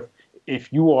and forth.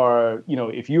 If you are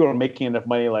making enough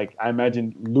money, like I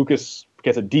imagine Lucas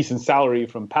gets a decent salary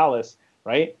from Palace,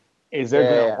 right? Is there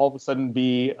going to all of a sudden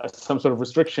be some sort of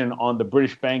restriction on the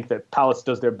British bank that Palace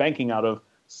does their banking out of,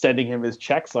 sending him his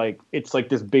checks? Like it's like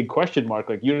this big question mark.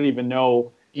 Like you don't even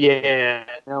know. Yeah,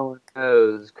 no one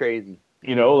knows. It's crazy.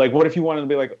 You know, like what if you wanted to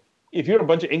be like, if you're a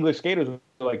bunch of English skaters,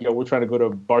 like, yo, we're trying to go to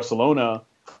Barcelona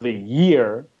for the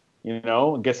year, you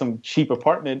know, and get some cheap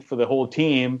apartment for the whole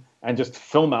team and just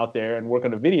film out there and work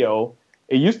on a video.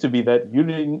 It used to be that you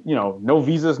didn't, you know, no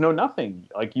visas, no nothing.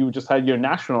 Like you just had your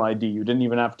national ID. You didn't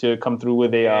even have to come through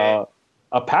with a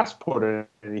passport or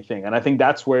anything. And I think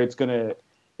that's where it's gonna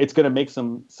make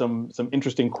some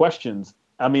interesting questions.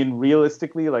 I mean,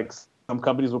 realistically, like some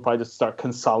companies will probably just start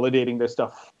consolidating their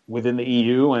stuff within the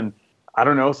EU, and I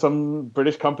don't know, some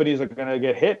British companies are gonna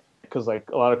get hit because like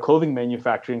a lot of clothing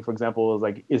manufacturing, for example,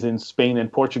 is in Spain and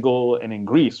Portugal and in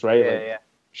Greece, right?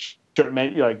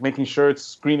 Like making shirts,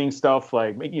 screening stuff,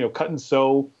 like making, cut and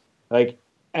sew, like,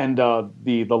 and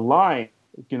the line,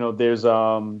 there's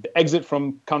the exit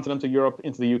from continental Europe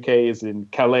into the UK is in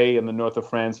Calais in the north of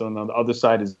France, and on the other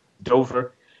side is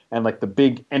Dover, and like the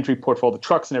big entry port for all the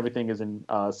trucks and everything is in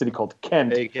a city called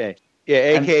Kent. AK,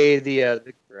 aka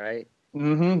the right.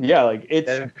 Mm-hmm. Yeah, like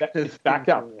it's backed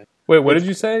up. Wait, what did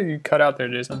you say? You cut out there,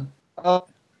 Jason.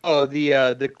 Oh,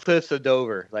 the cliffs of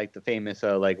Dover, like the famous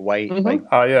like white, like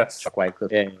yes, white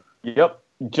cliff. Yeah. Yep.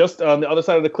 Just on the other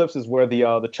side of the cliffs is where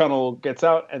the channel gets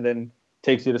out and then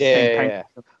takes you to St.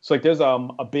 Pancras. So like there's a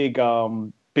big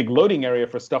loading area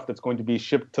for stuff that's going to be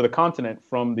shipped to the continent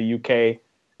from the UK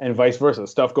and vice versa.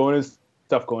 Stuff going in,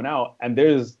 stuff going out, and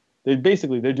they're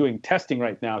doing testing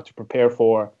right now to prepare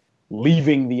for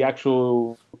leaving not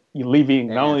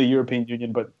only the European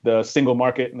Union but the single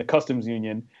market and the customs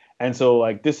union. And so,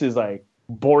 like, this is, like,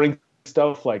 boring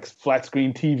stuff like flat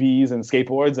screen TVs and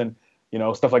skateboards and,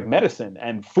 stuff like medicine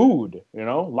and food,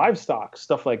 livestock,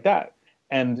 stuff like that.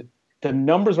 And the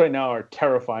numbers right now are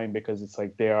terrifying because it's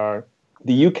like the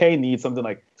UK needs something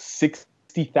like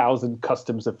 60,000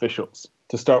 customs officials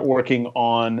to start working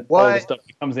on all the stuff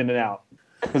that comes in and out.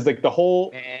 Because, like,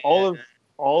 all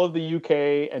of the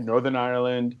UK and Northern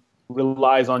Ireland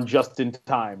relies on just in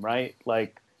time, right?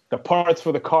 Like, the parts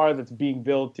for the car that's being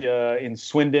built in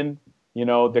Swindon,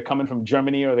 they're coming from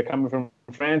Germany or they're coming from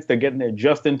France. They're getting there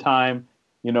just in time,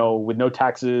 with no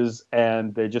taxes,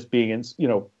 and they're just being,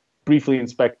 briefly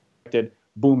inspected.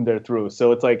 Boom, they're through.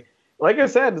 So it's like I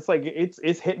said, it's like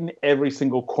it's hitting every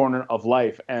single corner of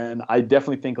life, and I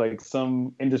definitely think like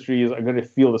some industries are going to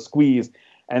feel the squeeze.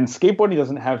 And skateboarding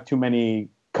doesn't have too many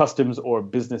customs or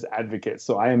business advocates,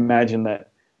 so I imagine that.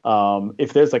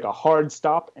 If there's like a hard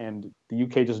stop and the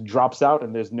UK just drops out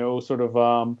and there's no sort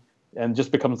of and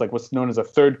just becomes like what's known as a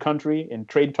third country in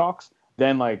trade talks,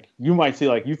 then like you might see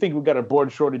like you think we've got a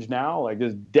board shortage now, like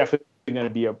there's definitely going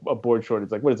to be a board shortage.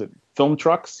 Like what is it? Film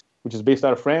Trucks, which is based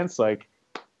out of France. Like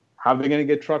how are they going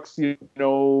to get trucks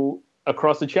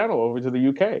across the channel over to the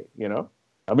UK?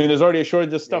 I mean, there's already a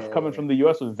shortage of stuff coming from the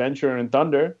US with Venture and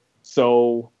Thunder.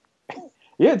 So.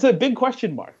 Yeah, it's a big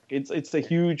question mark. It's a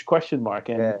huge question mark.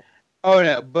 And Oh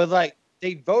no, but like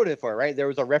they voted for it, right? There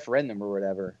was a referendum or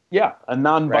whatever. Yeah, a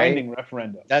non-binding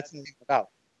referendum. That's what it's about.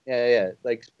 Yeah.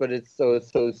 Like, but it's so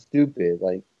stupid.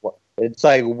 Like, what? It's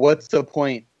like, what's the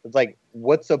point? It's like,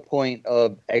 what's the point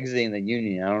of exiting the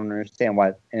union? I don't understand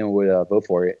why anyone would vote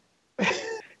for it.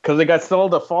 Because they got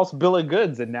sold a false bill of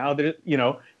goods, and now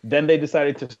then they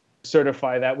decided to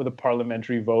certify that with a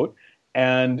parliamentary vote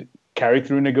and carry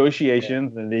through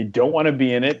negotiations, and they don't want to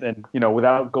be in it. And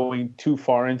without going too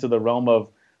far into the realm of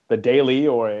the Daily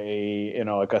or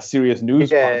like a serious news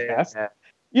podcast,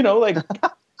 like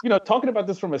talking about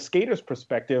this from a skater's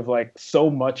perspective, like so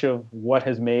much of what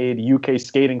has made UK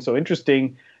skating so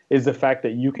interesting is the fact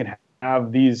that you can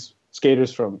have these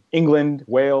skaters from England,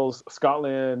 Wales,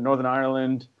 Scotland, Northern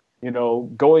Ireland,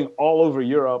 going all over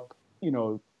Europe,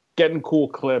 getting cool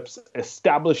clips,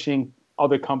 establishing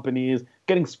other companies,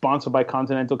 getting sponsored by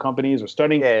continental companies or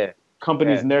starting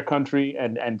companies in their country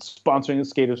and sponsoring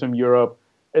skaters from Europe,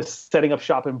 setting up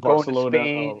shop in Barcelona.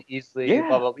 Going to Spain, easily.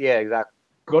 Blah, blah, yeah, exactly.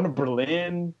 Going to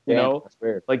Berlin, that's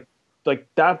weird. Like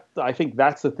that, I think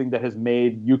that's the thing that has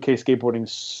made UK skateboarding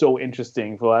so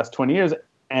interesting for the last 20 years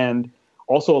and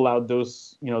also allowed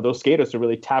those skaters to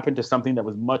really tap into something that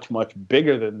was much, much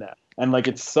bigger than that. And like,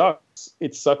 it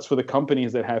sucks for the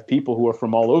companies that have people who are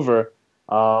from all over,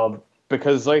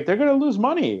 because like they're going to lose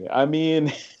money. I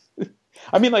mean,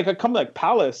 like a company like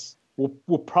Palace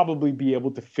will probably be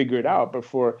able to figure it out, but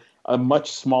for a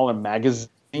much smaller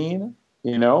magazine,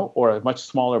 or a much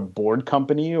smaller board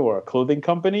company or a clothing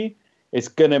company, it's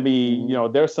going to be,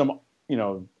 there's some,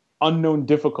 unknown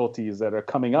difficulties that are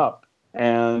coming up.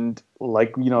 And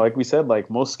like we said, like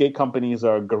most skate companies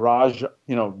are garage,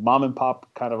 mom and pop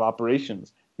kind of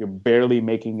operations. You're barely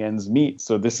making ends meet.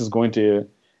 So this is going to,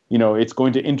 it's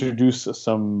going to introduce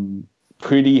some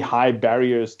pretty high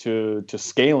barriers to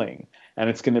scaling, and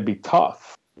it's going to be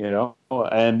tough, and,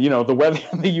 the weather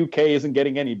in the UK isn't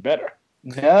getting any better.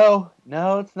 No,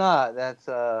 it's not. That's,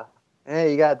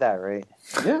 you got that right.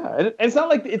 Yeah. It's not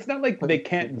like they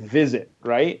can't visit,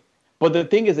 right? But the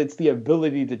thing is, it's the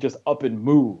ability to just up and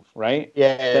move, right?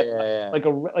 Yeah. Like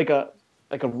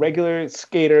a regular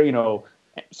skater,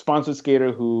 sponsored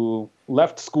skater who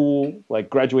left school, like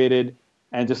graduated,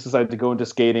 and just decided to go into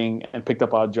skating and picked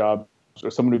up odd jobs, or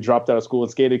someone who dropped out of school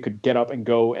and skated could get up and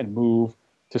go and move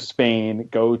to Spain,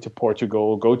 go to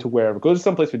Portugal, go to wherever, go to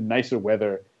someplace with nicer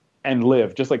weather and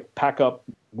live. Just like pack up,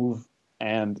 move,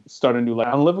 and start a new life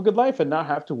and live a good life and not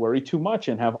have to worry too much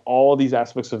and have all these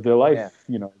aspects of their life,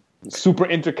 super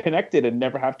interconnected and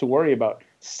never have to worry about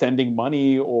sending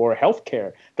money or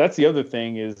healthcare. That's the other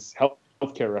thing is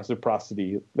healthcare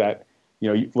reciprocity that,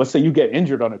 let's say you get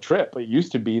injured on a trip. It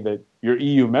used to be that your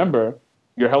EU member,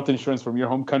 your health insurance from your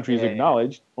home country is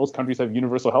acknowledged. Most countries have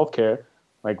universal healthcare.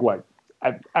 Like what?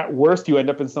 At worst, you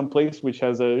end up in some place which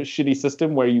has a shitty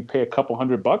system where you pay a couple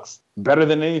 $100. Better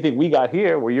than anything we got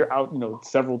here where you're out,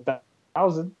 several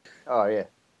thousand. Oh, yeah.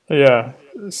 Yeah.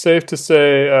 Safe to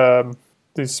say,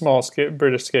 these small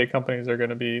British skate companies are going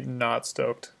to be not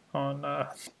stoked on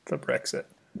the Brexit.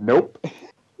 Nope.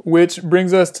 Which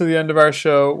brings us to the end of our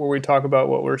show where we talk about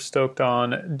what we're stoked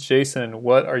on. Jason,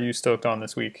 what are you stoked on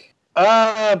this week?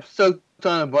 Stoked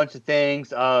on a bunch of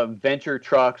things. Venture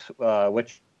trucks,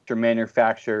 which are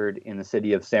manufactured in the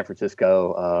city of San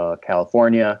Francisco,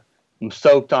 California. I'm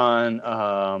stoked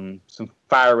on some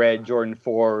Fire Red Jordan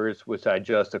 4s, which I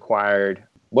just acquired.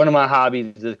 One of my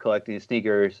hobbies is collecting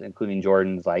sneakers, including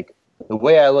Jordans. Like, the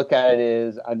way I look at it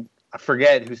is, I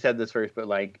forget who said this first, but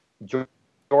like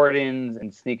Jordans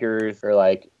and sneakers are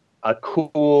like a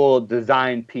cool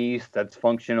design piece that's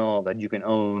functional, that you can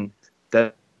own,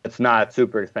 that's not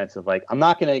super expensive. Like, I'm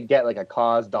not going to get like a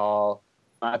KAWS doll.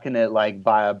 I'm not going to like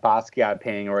buy a Basquiat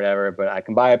painting or whatever, but I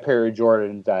can buy a pair of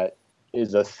Jordans that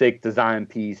is a sick design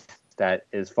piece that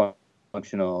is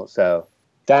functional. So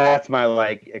that's my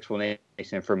like explanation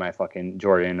for my fucking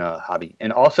Jordan hobby.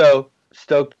 And also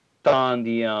stoked on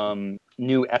the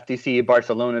new FTC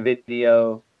Barcelona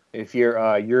video. If you're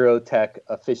a Eurotech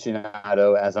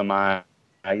aficionado, as am I,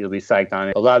 you'll be psyched on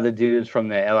it. A lot of the dudes from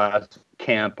the LS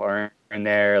camp are in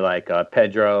there, like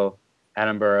Pedro,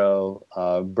 Attenborough,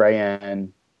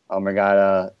 Brian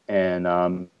Almergata,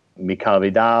 and Mikhail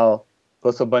Vidal,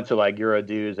 plus a bunch of like Euro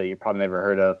dudes that you probably never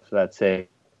heard of. So that's it.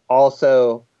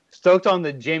 Also, stoked on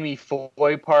the Jamie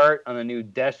Foy part on the new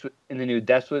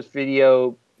Deswitz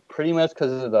video, pretty much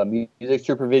because of the music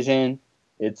supervision.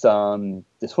 It's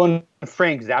this one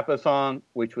Frank Zappa song,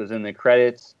 which was in the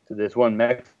credits to this one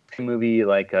Mexican movie,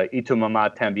 like Y Tu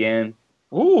Mamá También.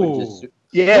 Ooh.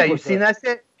 You seen that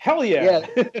shit? Hell yeah.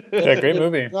 Yeah, great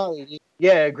movie.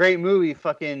 Yeah, great movie.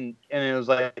 Fucking, and it was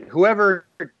like, whoever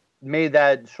made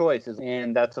that choice,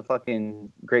 and that's a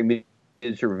fucking great music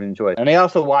supervision choice. And I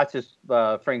also watched this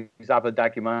Frank Zappa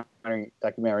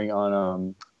documentary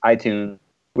on iTunes,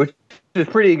 which is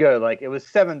pretty good. Like, it was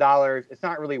 $7. It's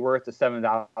not really worth the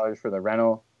 $7 for the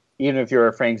rental, even if you're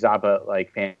a Frank Zappa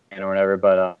like fan or whatever.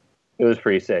 But it was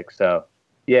pretty sick. So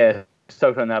yeah,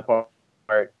 stoked on that part.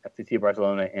 FTC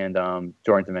Barcelona and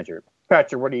Jordan's Adventure.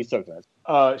 Patrick, what are you stoked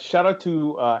on? Shout out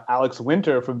to Alex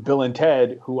Winter from Bill and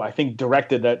Ted, who I think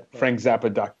directed that Frank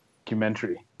Zappa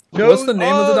documentary. What's the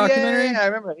name of the documentary? Yeah, I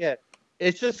remember. Yeah,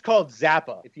 It's just called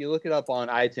Zappa. If you look it up on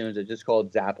iTunes, it's just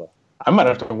called Zappa. I might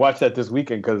have to watch that this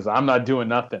weekend because I'm not doing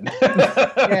nothing.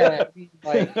 Yeah,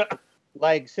 I mean,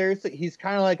 like seriously, he's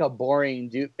kind of like a boring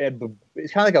dude.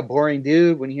 It's kind of like a boring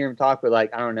dude when you hear him talk, but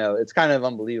like I don't know, it's kind of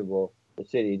unbelievable the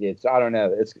shit he did. So I don't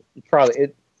know. It's probably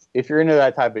it. If you're into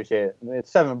that type of shit, I mean,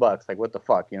 it's $7. Like what the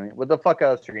fuck? You know, what the fuck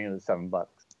else are you gonna do with $7?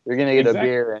 You're gonna get a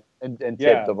beer and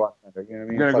tip the bartender. You know what I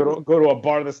mean? You're gonna go to a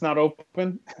bar that's not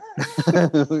open.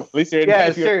 At least you're in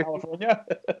California.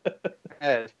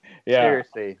 Yeah.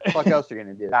 Seriously, what the fuck else are you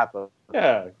gonna do?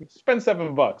 Yeah, spend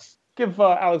 $7. Give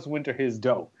Alex Winter his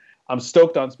dough. I'm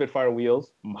stoked on Spitfire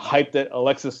Wheels. I'm hyped that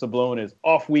Alexis Sablone is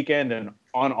off weekend and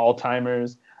on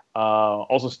All-Timers.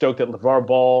 Also stoked that LeVar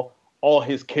Ball, all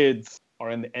his kids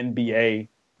are in the NBA.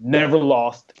 Never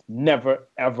lost. Never,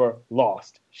 ever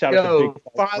lost. Shout out to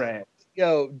Big Fred.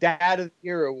 Dad of the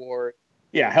Year award.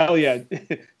 Yeah, hell yeah.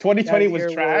 2020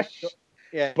 was trash.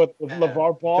 Yeah, but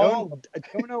LeVar Ball.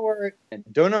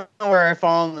 Don't know where I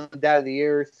fall on the Dad of the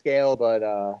Year scale, but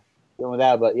going with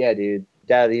that. But yeah, dude,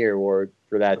 Dad of the Year award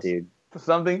for that dude.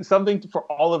 Something for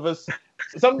all of us.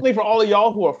 Something for all of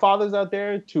y'all who are fathers out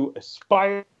there to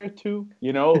aspire to.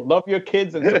 You know, love your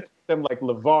kids and support them like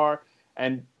LeVar.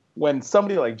 And when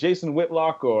somebody like Jason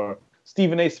Whitlock or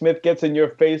Stephen A. Smith gets in your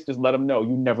face, just let them know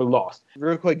you never lost.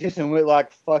 Real quick, Jason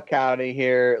Whitlock, fuck out of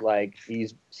here. Like,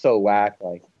 he's so whack.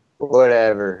 Like,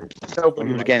 whatever.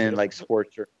 Nobody was getting in, like,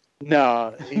 sports.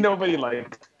 No. Nobody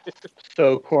likes.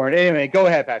 So corny. Anyway, go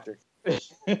ahead, Patrick.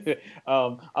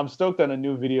 I'm stoked on a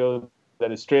new video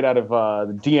that is straight out of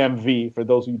the DMV. For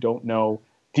those who don't know,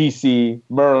 DC,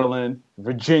 Maryland,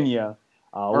 Virginia.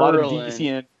 A lot of DC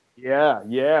and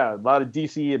a lot of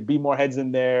DC and Be More Heads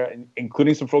in there,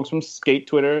 including some folks from Skate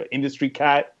Twitter, Industry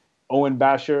Cat, Owen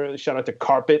Basher. Shout out to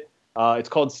Carpet. It's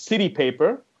called City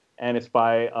Paper, and it's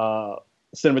by a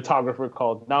cinematographer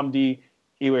called Nnamdi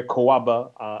Iwekawaba.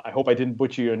 I hope I didn't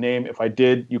butcher your name. If I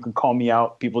did, you can call me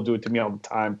out. People do it to me all the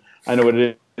time. I know what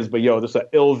it is, but this is an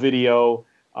ill video.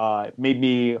 It made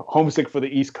me homesick for the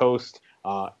East Coast.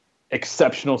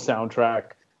 Exceptional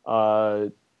soundtrack.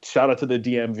 Shout out to the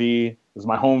DMV. It was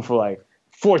my home for like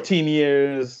 14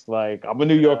 years. Like, I'm a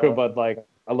New Yorker, but like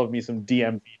I love me some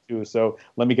DMV too. So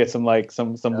let me get some lake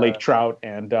trout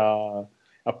and a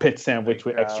pit sandwich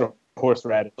with extra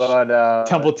horseradish. But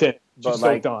Templeton, but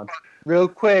like, on. Real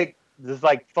quick, just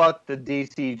like fuck the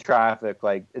DC traffic.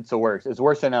 Like, it's the worst. It's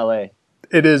worse than LA.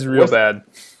 It is real bad.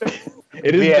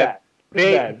 It is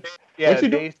bad. Yeah, what you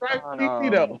do drive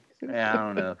DC though? Yeah, I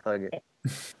don't know. Fuck it.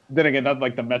 Then again, not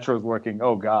like the metro's working.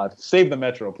 Oh God, save the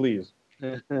metro, please.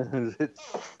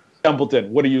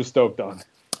 Templeton, what are you stoked on?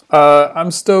 I'm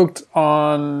stoked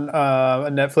on a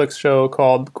Netflix show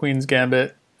called Queen's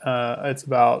Gambit. It's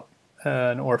about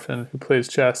an orphan who plays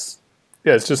chess.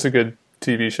 Yeah, it's just a good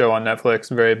TV show on Netflix,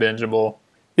 very bingeable.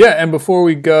 Yeah, and before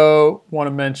we go, want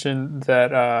to mention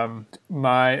that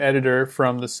my editor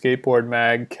from the Skateboard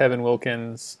Mag, Kevin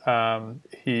Wilkins,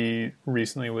 he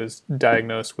recently was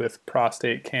diagnosed with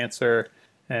prostate cancer,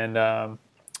 and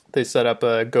they set up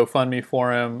a GoFundMe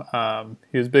for him.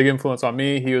 He was a big influence on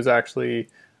me. He was actually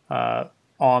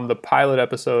on the pilot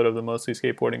episode of the Mostly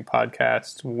Skateboarding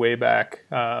podcast way back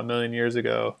a million years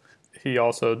ago. He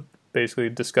also basically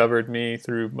discovered me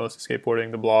through Mostly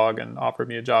Skateboarding, the blog, and offered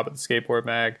me a job at the Skateboard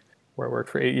Mag, where I worked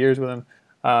for 8 years with him.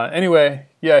 Anyway,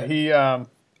 yeah, he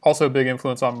also a big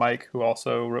influence on Mike, who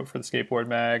also wrote for the Skateboard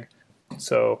Mag.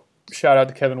 So shout out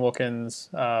to Kevin Wilkins.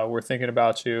 We're thinking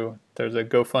about you. There's a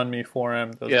GoFundMe for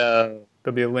him. There'll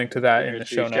be a link to that in the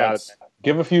show notes.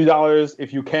 Give a few dollars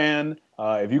if you can.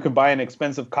 If you can buy an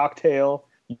expensive cocktail,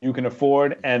 you can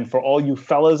afford. And for all you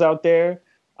fellas out there,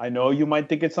 I know you might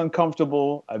think it's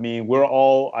uncomfortable. I mean, we're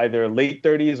all either late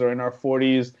 30s or in our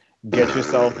 40s. Get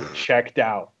yourself checked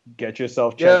out. Get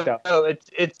yourself checked out. No,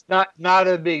 it's not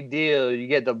a big deal. You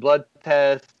get the blood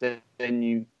test and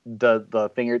you the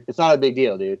finger. It's not a big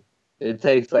deal, dude. It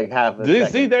takes like half a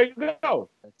second. See, there you go.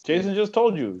 Jason just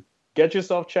told you. Get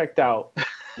yourself checked out.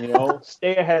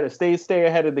 Stay ahead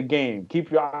of the game. Keep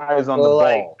your eyes on the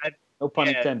ball. No pun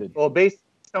intended. Well, based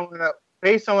on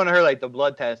what I heard, like the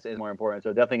blood test is more important.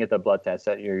 So definitely get the blood test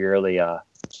at your yearly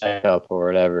checkup or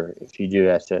whatever. If you do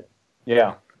that shit.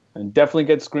 Yeah, and definitely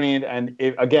get screened. And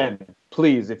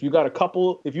please, if you got a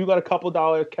couple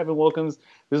dollars, Kevin Wilkins,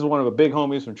 this is one of the big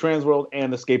homies from Transworld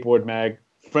and the Skateboard Mag,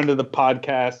 friend of the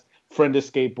podcast, friend of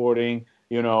skateboarding.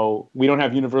 We don't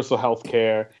have universal health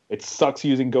care. It sucks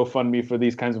using GoFundMe for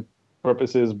these kinds of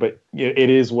purposes, but it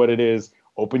is what it is.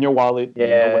 Open your wallet.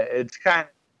 Yeah, it's kind of,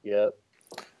 yep.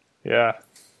 Yeah,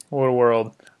 what a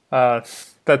world.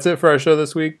 That's it for our show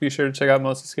this week. Be sure to check out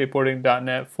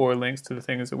mostlyskateboarding.net for links to the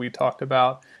things that we talked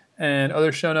about. and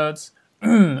other show notes.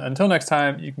 Until next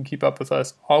time, you can keep up with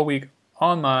us all week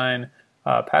online.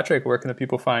 Patrick, where can the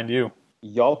people find you?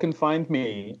 Y'all can find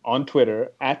me on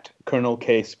Twitter at Colonel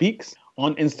K Speaks,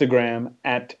 on Instagram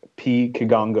at P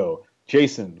Kigongo.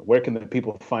 Jason, where can the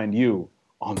people find you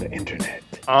on the internet?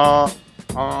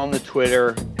 On the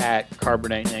Twitter at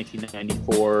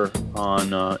Carbonite1994, on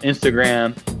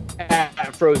Instagram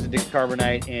at Frozen to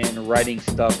Carbonite, and writing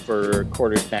stuff for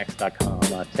quartersnacks.com.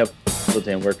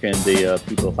 Templeton, where can the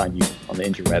people find you on the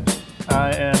interwebs?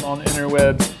 I am on the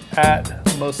interwebs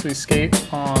at Mostly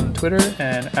Skate on Twitter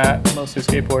and at Mostly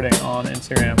Skateboarding on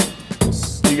Instagram. We'll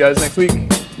see you guys next week.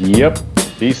 Yep.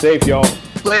 Be safe, y'all.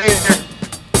 Later.